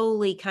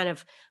slowly kind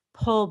of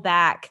pull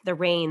back the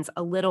reins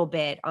a little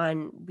bit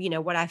on,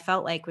 what I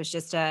felt like was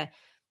just a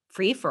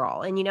free for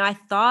all. And, I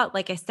thought,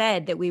 like I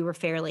said, that we were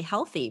fairly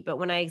healthy. But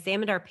when I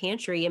examined our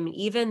pantry, I mean,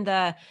 even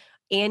the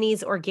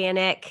Annie's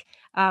organic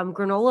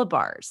granola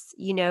bars,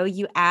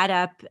 you add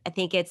up, I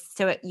think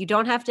you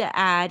don't have to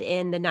add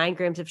in the 9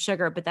 grams of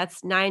sugar, but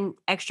that's 9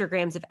 extra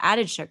grams of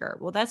added sugar.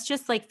 Well, that's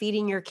just like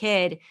feeding your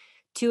kid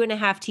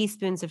 2.5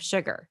 teaspoons of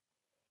sugar.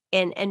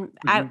 And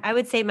I, Hmm. I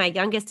would say my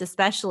youngest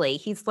especially,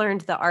 he's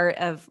learned the art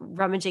of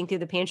rummaging through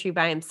the pantry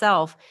by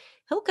himself.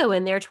 He'll go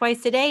in there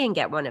twice a day and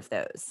get one of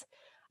those.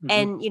 Hmm.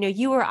 And,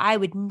 you or I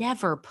would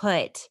never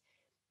put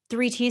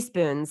 3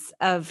 teaspoons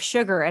of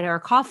sugar in our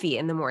coffee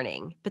in the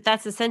morning, but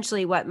that's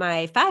essentially what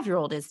my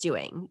 5-year-old is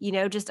doing,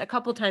 just a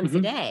couple times a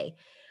Hmm. day.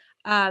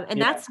 And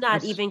Yeah, that's not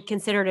that's even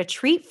considered a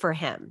treat for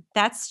him.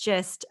 That's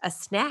just a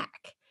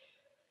snack.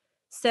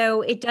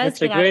 So it does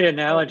that's a get out of great control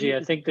analogy. easy.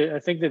 I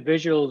think the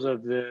visuals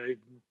of the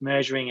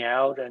measuring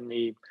out and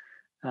the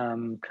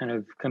kind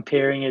of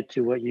comparing it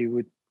to what you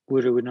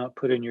would or would not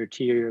put in your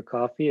tea or your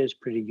coffee is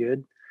pretty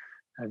good.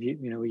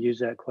 We use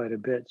that quite a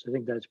bit, so I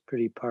think that's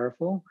pretty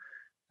powerful.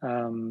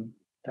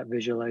 That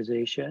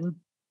visualization.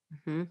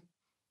 Mhm.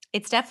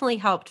 It's definitely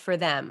helped for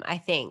them, I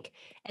think,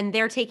 and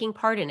they're taking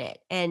part in it.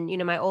 And,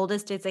 my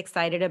oldest is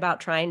excited about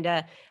trying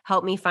to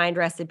help me find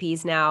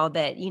recipes now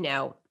that,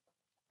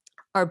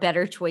 are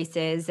better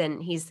choices.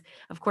 And he's,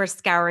 of course,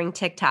 scouring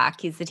TikTok.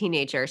 He's a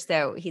teenager.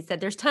 So he said,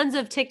 there's tons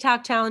of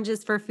TikTok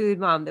challenges for food,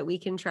 mom, that we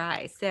can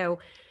try. So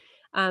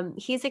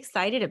he's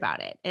excited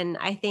about it. And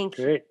I think,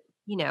 Great.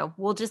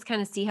 we'll just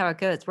kind of see how it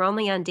goes. We're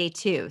only on day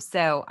 2.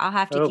 So I'll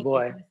have to Oh keep you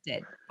boy,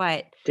 posted.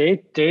 But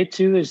day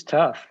two is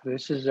tough.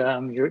 This is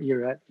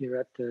you're at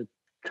the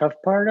tough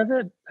part of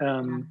it,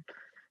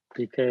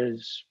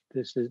 because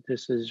this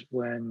is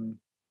when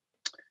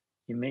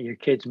your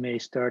kids may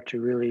start to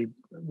really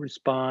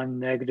respond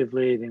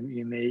negatively. Then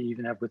you may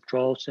even have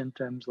withdrawal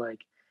symptoms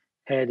like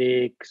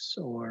headaches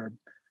or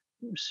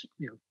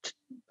a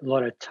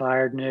lot of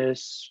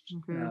tiredness,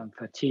 mhm,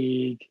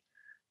 fatigue.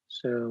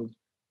 So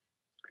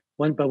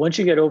but once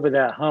you get over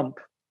that hump,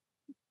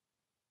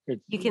 it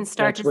you can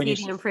start that's to when see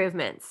the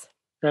improvements.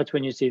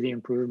 you see the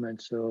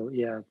improvement. So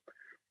yeah,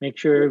 make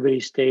sure everybody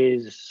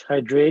stays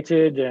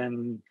hydrated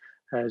and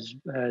has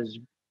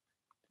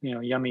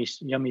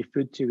yummy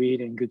food to eat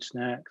and good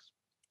snacks.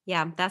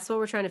 Yeah, that's what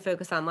we're trying to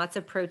focus on. Lots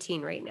of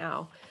protein right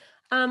now.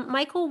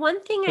 Michael,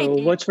 one thing I So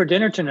did. what's for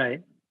dinner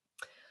tonight?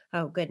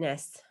 Oh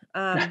goodness.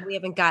 We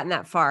haven't gotten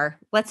that far.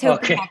 Let's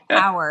hope we Okay. have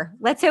power.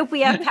 Let's hope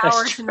we have That's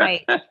power true.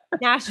 tonight.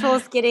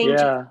 Nashville's getting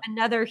just Yeah.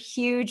 another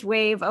huge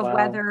wave of Wow.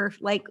 weather.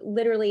 Like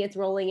literally it's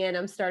rolling in.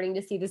 I'm starting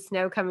to see the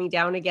snow coming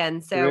down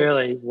again. So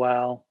Really?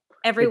 Wow.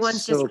 It's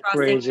everyone's just so crossing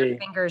their crazy.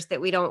 fingers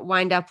that we don't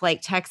wind up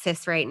like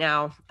Texas right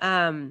now.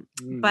 But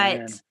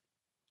Man.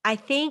 I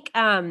think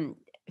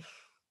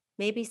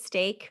maybe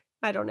steak.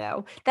 I don't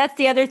know. That's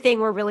the other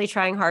thing we're really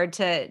trying hard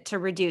to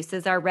reduce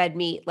is our red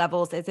meat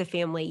levels as a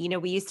family.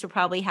 We used to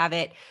probably have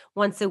it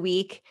once a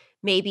week,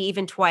 maybe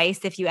even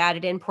twice if you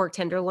added in pork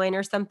tenderloin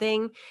or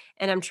something.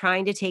 And I'm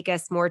trying to take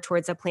us more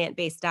towards a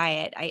plant-based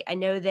diet. I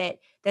know that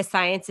the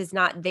science is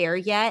not there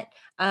yet,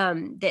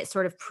 that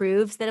sort of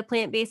proves that a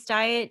plant-based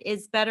diet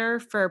is better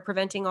for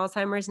preventing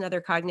Alzheimer's and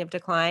other cognitive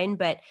decline,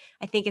 but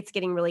I think it's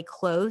getting really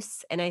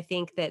close. And I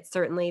think that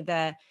certainly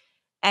the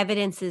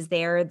evidence is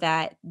there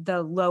that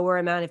the lower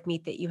amount of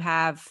meat that you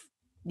have,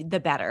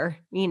 the better.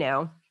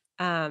 Mhm.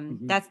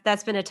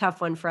 That's been a tough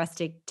one for us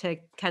to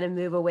kind of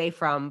move away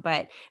from,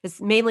 but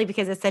it's mainly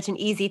because it's such an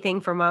easy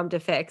thing for mom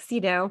to fix.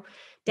 Dad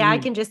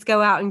Mm. can just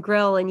go out and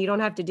grill and you don't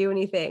have to do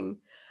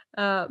anything.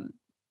 Um,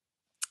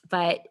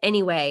 But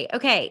anyway,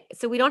 okay,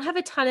 so we don't have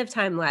a ton of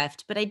time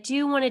left, but I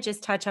do want to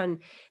just touch on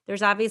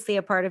there's obviously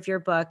a part of your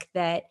book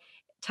that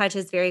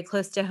touches very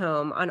close to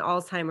home on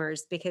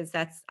Alzheimer's because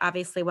that's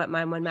obviously what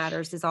Mind One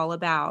Matters is all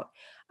about.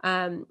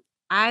 Um,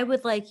 I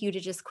would like you to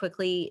just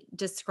quickly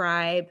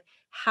describe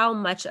how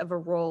much of a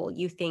role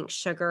you think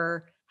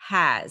sugar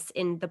has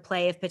in the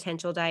play of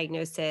potential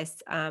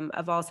diagnosis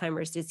of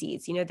Alzheimer's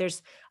disease.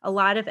 There's a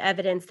lot of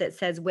evidence that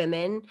says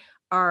women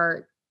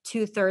are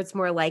two-thirds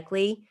more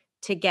likely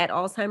to get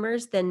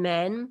Alzheimer's than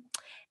men.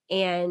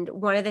 And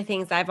one of the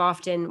things I've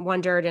often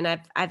wondered, and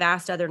I've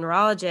asked other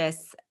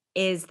neurologists,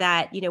 is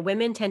that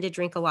women tend to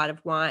drink a lot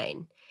of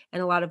wine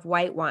and a lot of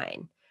white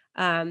wine.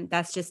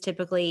 That's just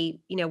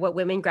typically what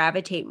women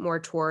gravitate more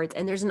towards.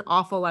 And there's an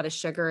awful lot of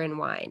sugar in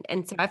wine.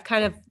 And so I've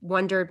kind of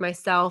wondered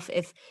myself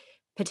if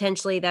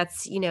potentially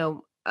that's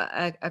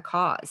a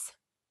cause.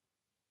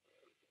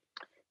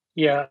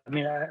 Yeah, I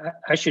mean,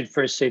 I should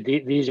first say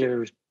these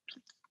are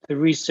the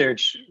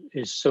research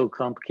is so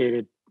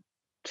complicated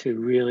to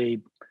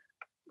really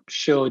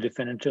show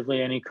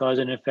definitively any cause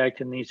and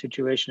effect in these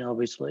situations.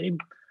 Obviously,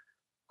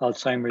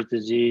 Alzheimer's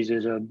disease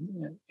is a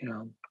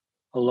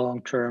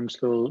long-term,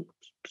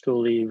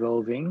 slowly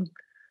evolving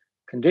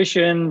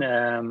condition.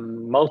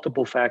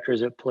 Multiple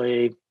factors at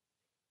play.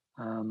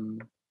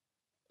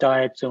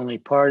 Diet's only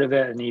part of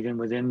it, and even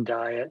within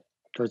diet,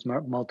 there's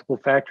multiple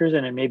factors,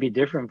 and it may be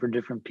different for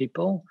different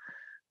people.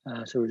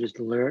 So we're just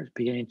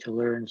beginning to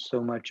learn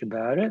so much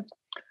about it.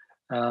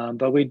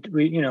 But we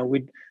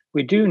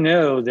do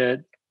know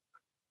that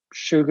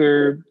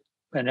sugar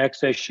and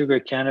excess sugar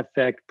can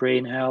affect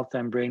brain health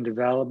and brain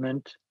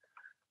development.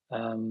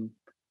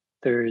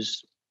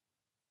 There's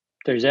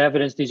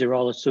evidence. These are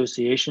all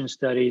association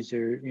studies.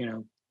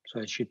 So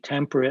I should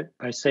temper it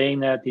by saying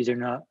that these are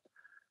not.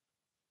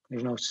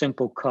 There's no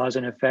simple cause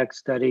and effect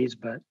studies,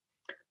 but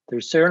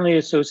there's certainly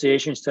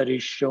association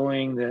studies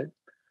showing that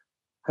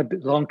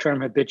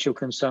long-term habitual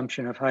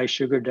consumption of high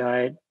sugar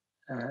diet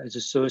is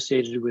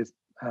associated with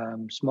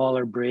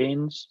smaller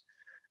brains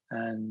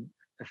and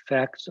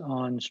effects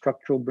on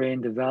structural brain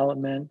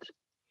development.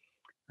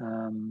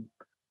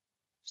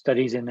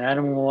 Studies in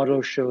animal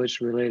models show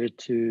it's related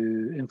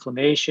to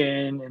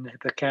inflammation in the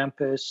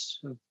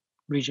hippocampus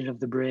region of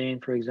the brain,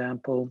 for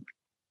example.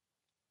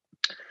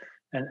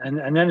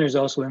 And then there's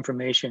also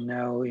information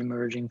now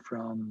emerging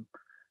from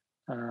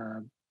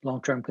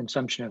long-term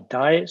consumption of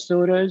diet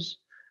sodas,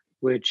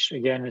 which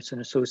again, it's an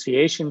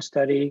association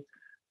study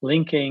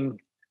linking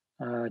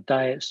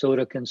diet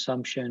soda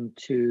consumption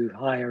to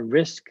higher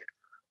risk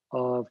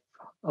of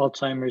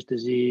Alzheimer's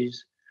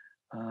disease.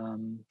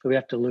 So we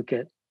have to look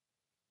at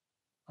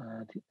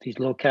these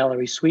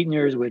low-calorie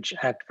sweeteners, which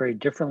act very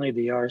differently.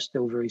 They are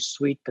still very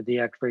sweet, but they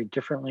act very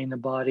differently in the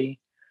body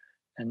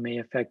and may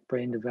affect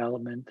brain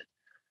development.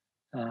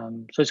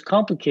 So it's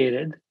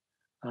complicated.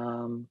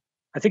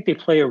 I think they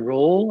play a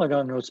role. I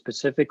don't know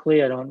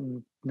specifically. I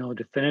don't know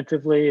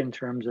definitively in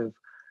terms of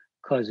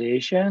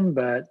causation,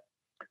 but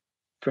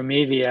for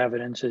me, the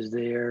evidence is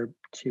there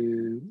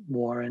to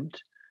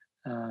warrant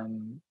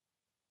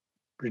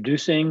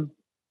reducing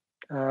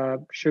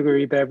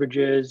sugary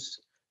beverages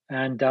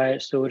and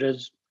diet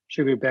sodas,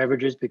 sugary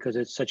beverages, because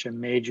it's such a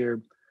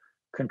major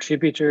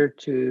contributor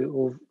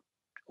to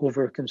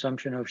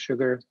overconsumption of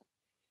sugar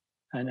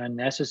and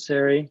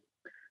unnecessary.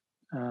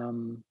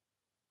 And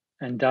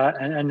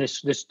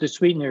the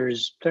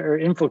sweeteners that are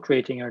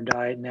infiltrating our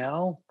diet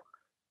now,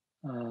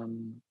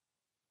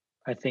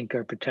 I think,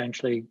 are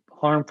potentially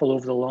harmful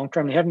over the long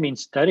term. They haven't been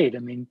studied. I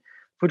mean,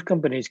 food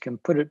companies can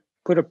put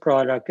a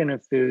product in a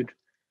food.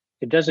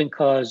 It doesn't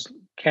cause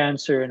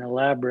cancer in a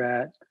lab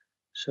rat,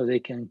 so they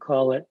can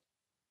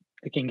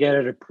get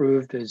it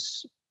approved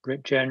as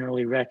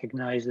generally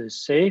recognized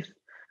as safe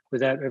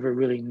without ever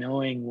really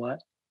knowing what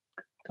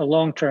the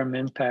long-term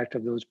impact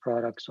of those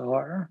products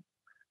are.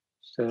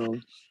 So,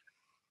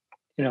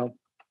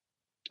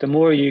 the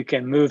more you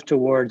can move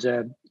towards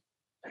a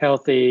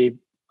healthy,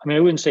 I mean, I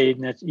wouldn't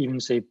even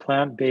say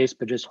plant-based,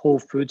 but just whole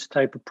foods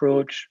type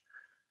approach.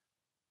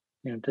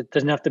 It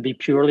doesn't have to be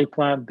purely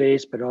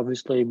plant-based, but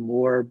obviously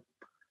more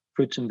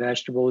fruits and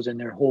vegetables in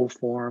their whole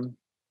form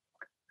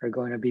are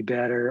going to be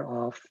better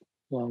off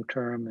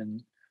long-term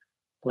and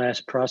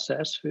less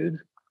processed food.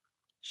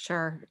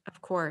 Sure,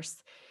 of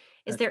course.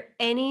 Is there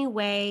any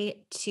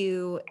way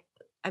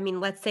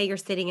let's say you're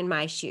sitting in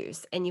my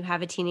shoes and you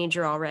have a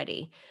teenager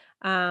already,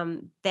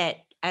 that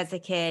as a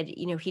kid,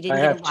 he didn't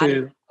get a lot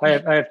of.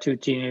 I have two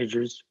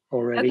teenagers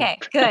already. Okay,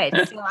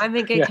 good. So I'm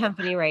in good Yeah.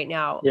 company right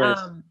now. Yes.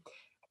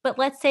 But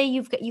let's say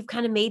you've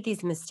kind of made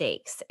these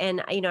mistakes,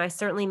 and I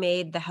certainly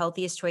made the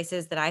healthiest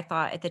choices that I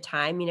thought at the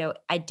time.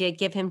 I did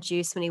give him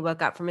juice when he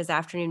woke up from his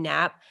afternoon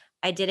nap.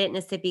 I did it in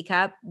a sippy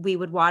cup. We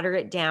would water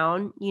it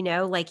down,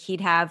 like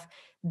he'd have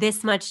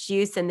this much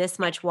juice and this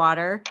much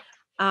water.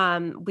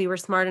 We were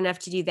smart enough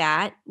to do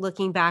that.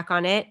 Looking back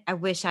on it, I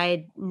wish I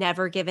had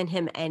never given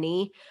him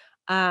any.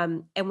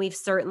 And we've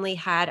certainly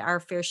had our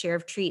fair share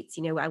of treats.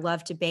 I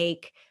love to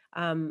bake.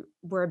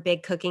 We're a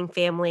big cooking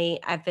family.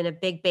 I've been a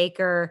big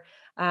baker.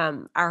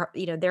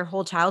 their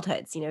whole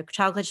childhoods.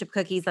 Chocolate chip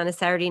cookies on a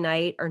Saturday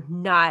night are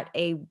not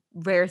a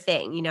rare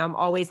thing. I'm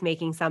always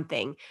making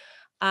something.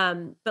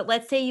 But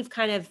let's say you've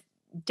kind of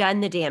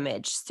done the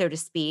damage, so to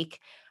speak,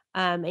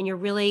 and you're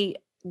really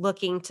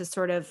looking to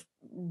sort of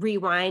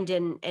rewind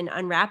and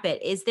unwrap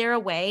it. Is there a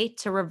way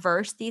to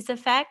reverse these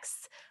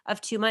effects of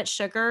too much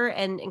sugar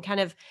and kind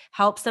of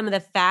help some of the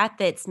fat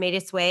that's made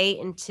its way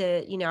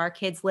into, our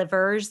kids'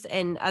 livers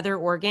and other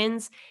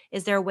organs?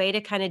 Is there a way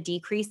to kind of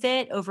decrease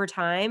it over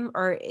time,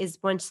 or is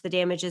once the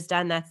damage is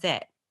done, that's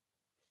it?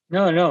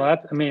 No, no, I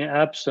mean,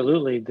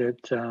 absolutely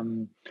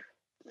that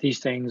these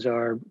things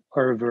are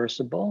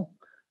reversible.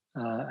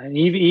 And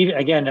even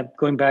again,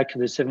 going back to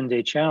the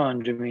 7-day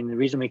challenge, I mean, the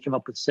reason we came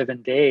up with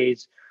 7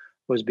 days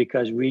was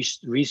because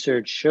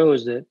research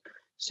shows that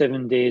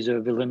 7 days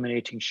of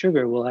eliminating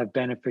sugar will have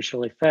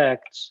beneficial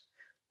effects,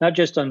 not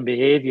just on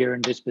behavior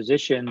and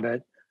disposition,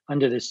 but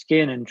under the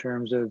skin in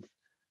terms of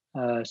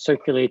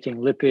circulating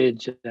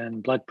lipids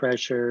and blood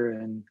pressure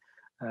and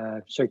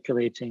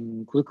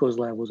circulating glucose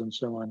levels and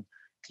so on.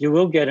 You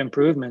will get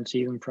improvements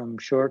even from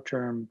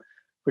short-term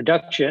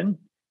reduction,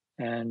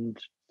 and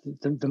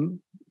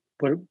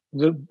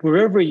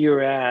wherever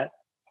you're at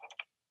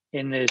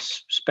in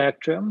this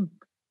spectrum,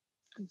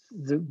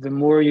 the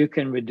more you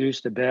can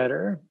reduce, the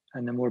better,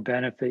 and the more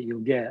benefit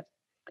you'll get.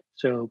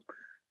 So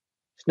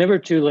it's never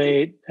too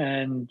late,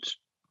 and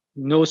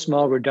no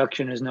small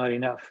reduction is not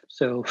enough.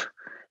 So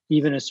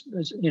even a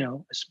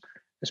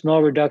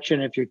small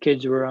reduction, if your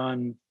kids were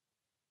on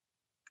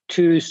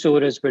 2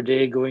 sodas per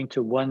day, going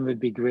to 1 would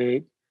be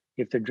great.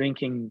 If they're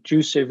drinking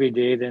juice every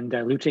day, then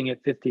diluting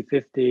it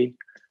 50-50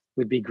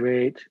 would be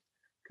great,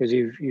 because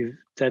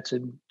that's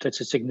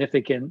a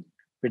significant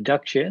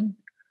reduction.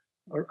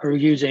 Or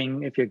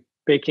using, if you're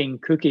baking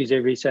cookies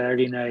every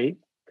Saturday night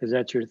because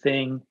that's your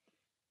thing,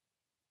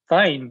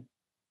 fine,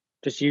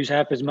 just use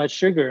half as much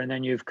sugar, and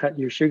then you've cut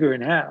your sugar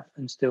in half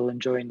and still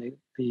enjoying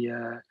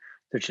the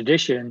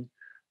tradition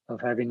of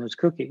having those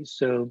cookies.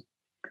 So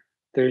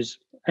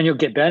and you'll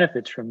get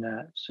benefits from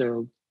that.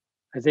 So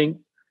I think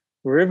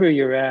wherever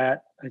you're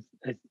at,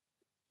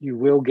 you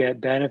will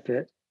get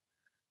benefit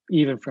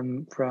even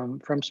from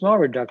small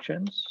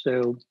reductions.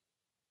 So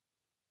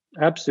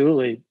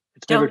absolutely,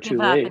 it's never Don't too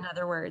give up, in late.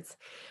 other words.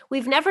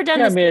 We've never done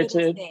Yeah, I the mean, it's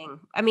smoothies thing.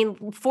 I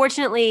mean,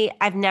 fortunately,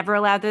 I've never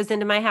allowed those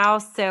into my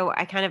house, so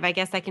I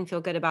guess I can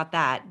feel good about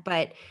that.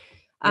 But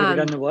never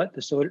done um the what?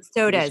 The soda? Did you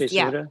sodas, say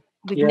yeah. soda?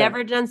 We've Yeah,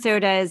 never done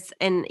sodas,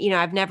 and,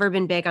 I've never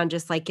been big on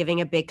just, like,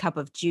 giving a big cup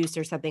of juice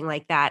or something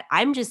like that.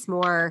 I'm just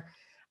more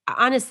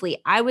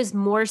honestly, I was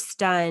more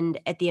stunned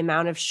at the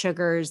amount of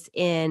sugars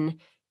in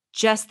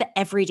just the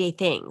everyday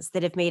things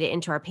that have made it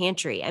into our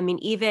pantry. I mean,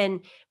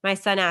 even my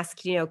son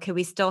asked, "Could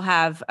we still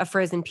have a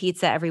frozen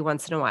pizza every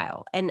once in a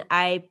while?" And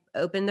I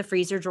opened the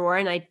freezer drawer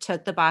and I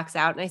took the box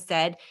out and I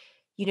said,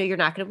 "You're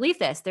not gonna believe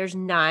this. There's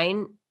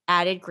 9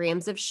 added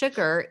grams of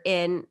sugar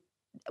in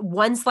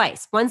one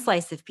slice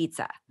of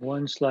pizza."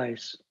 one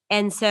slice.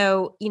 And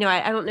so,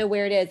 I don't know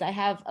where it is. I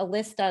have a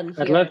list on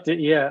I'd here. love to.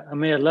 Yeah, I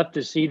mean, I'd love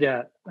to see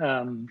that.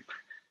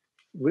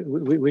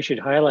 We should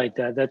highlight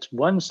that. That's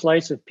one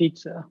slice of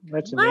pizza.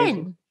 That's One.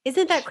 amazing.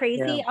 Isn't that Yeah.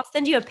 crazy? I'll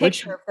send you a Which,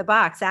 picture of the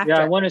box yeah, I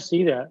after. want to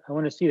see that. I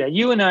want to see that.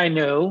 You and I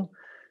know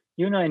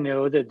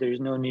that there's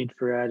no need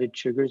for added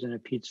sugars in a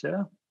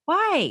pizza.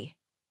 Why?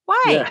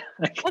 Why? Yeah.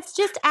 That's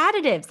just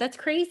additives. That's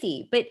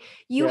crazy. But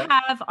you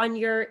Yeah. have in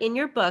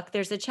your book,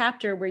 there's a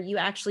chapter where you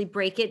actually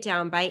break it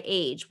down by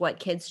age, what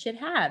kids should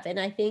have. And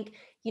I think,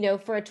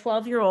 for a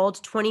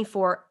 12-year-old,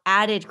 24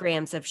 added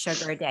grams of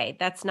sugar a day.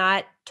 That's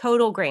not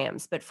total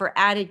grams, but for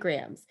added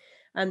grams,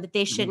 that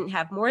they Mhm. shouldn't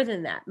have more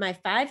than that. My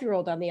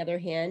 5-year-old, on the other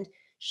hand,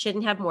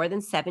 shouldn't have more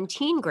than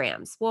 17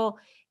 grams. Well,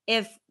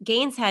 if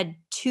Gaines had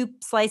 2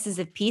 slices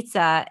of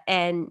pizza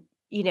and,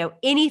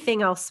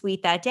 anything else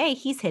sweet that day,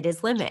 he's hit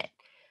his limit.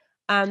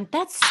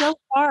 That's so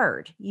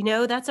hard,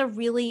 that's a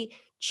really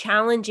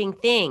challenging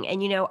thing.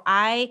 And,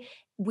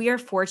 we are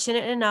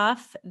fortunate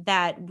enough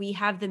that we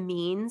have the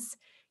means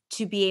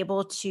to be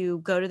able to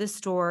go to the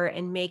store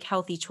and make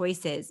healthy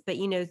choices. But,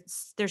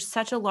 there's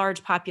such a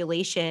large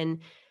population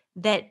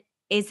that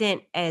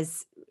isn't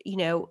as,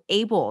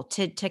 able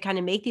to kind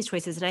of make these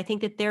choices. And I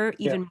think that they're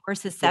Yeah. even more Yeah.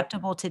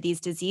 susceptible to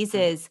these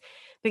diseases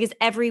because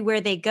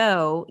everywhere they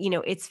go,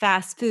 it's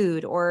fast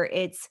food or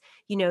it's,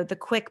 the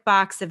quick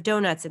box of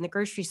donuts in the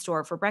grocery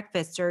store for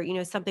breakfast or,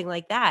 something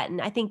like that. And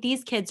I think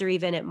these kids are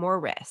even at more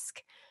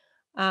risk.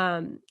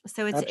 So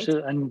it's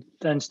Absolutely.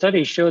 And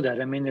studies show that.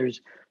 I mean,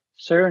 there's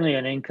certainly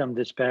an income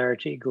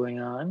disparity going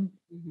on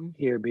Mhm.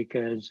 here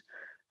because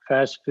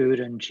fast food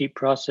and cheap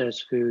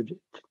processed food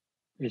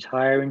is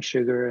higher in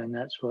sugar, and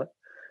that's what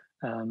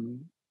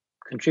um,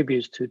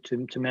 contributes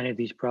to many of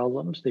these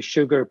problems. The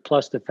sugar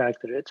plus the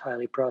fact that it's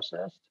highly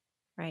processed.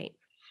 Right.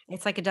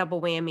 It's like a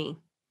double whammy.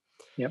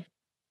 Yep.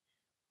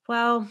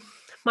 Well,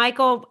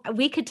 Michael,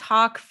 we could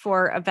talk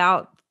for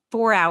about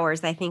 4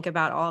 hours, I think,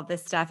 about all of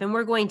this stuff. And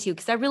we're going to,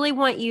 because I really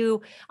want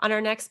you on our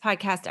next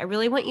podcast, I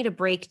really want you to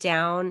break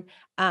down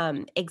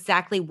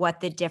exactly what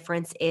the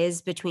difference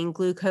is between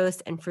glucose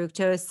and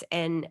fructose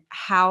and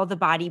how the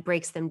body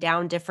breaks them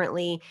down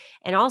differently.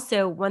 And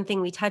also, one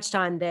thing we touched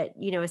on that,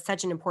 is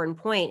such an important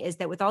point is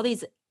that with all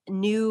these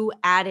new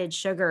added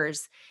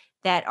sugars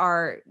that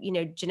are,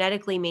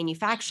 genetically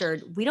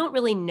manufactured, we don't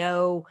really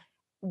know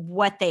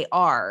what they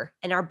are.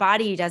 And our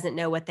body doesn't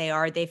know what they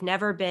are. They've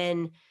never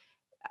been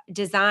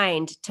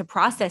designed to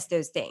process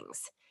those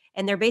things,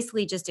 and they're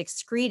basically just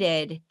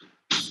excreted.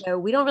 So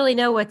we don't really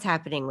know what's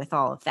happening with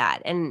all of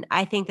that. And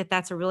I think that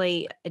that's a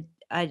really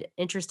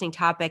interesting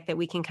topic that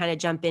we can kind of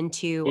jump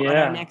into on our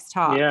Yeah, next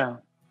talk.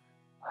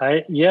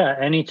 yeah,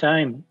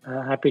 anytime.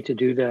 Happy to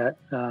do that.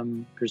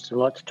 There's a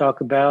lot to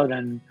talk about,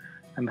 and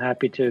I'm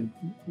happy to.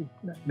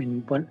 I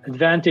mean, one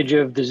advantage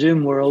of the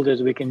Zoom world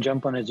is we can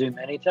jump on a Zoom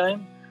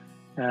anytime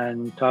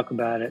and talk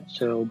about it.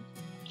 So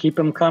keep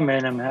them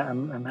coming.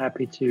 I'm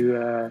happy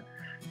to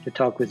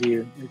talk with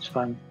you. It's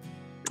fun.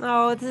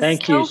 Oh, this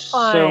Thank is so you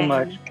fun. so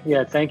much.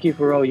 Yeah, thank you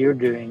for all you're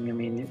doing. I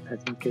mean, I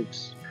think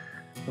it's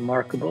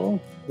remarkable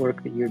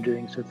work that you're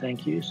doing. So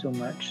thank you so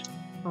much.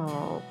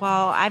 Oh,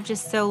 well, I've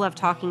just so loved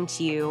talking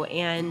to you.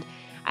 And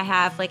I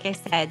have, like I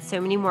said, so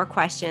many more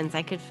questions.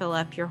 I could fill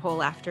up your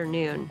whole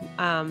afternoon.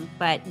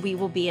 But we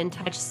will be in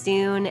touch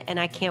soon, and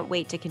I can't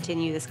wait to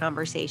continue this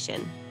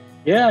conversation.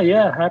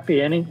 Yeah,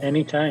 happy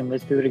anytime.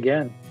 Let's do it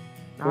again.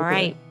 All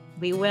right,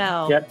 we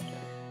will. Yep.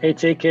 Hey,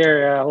 take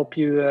care. I hope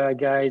you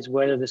guys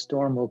weather the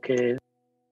storm okay.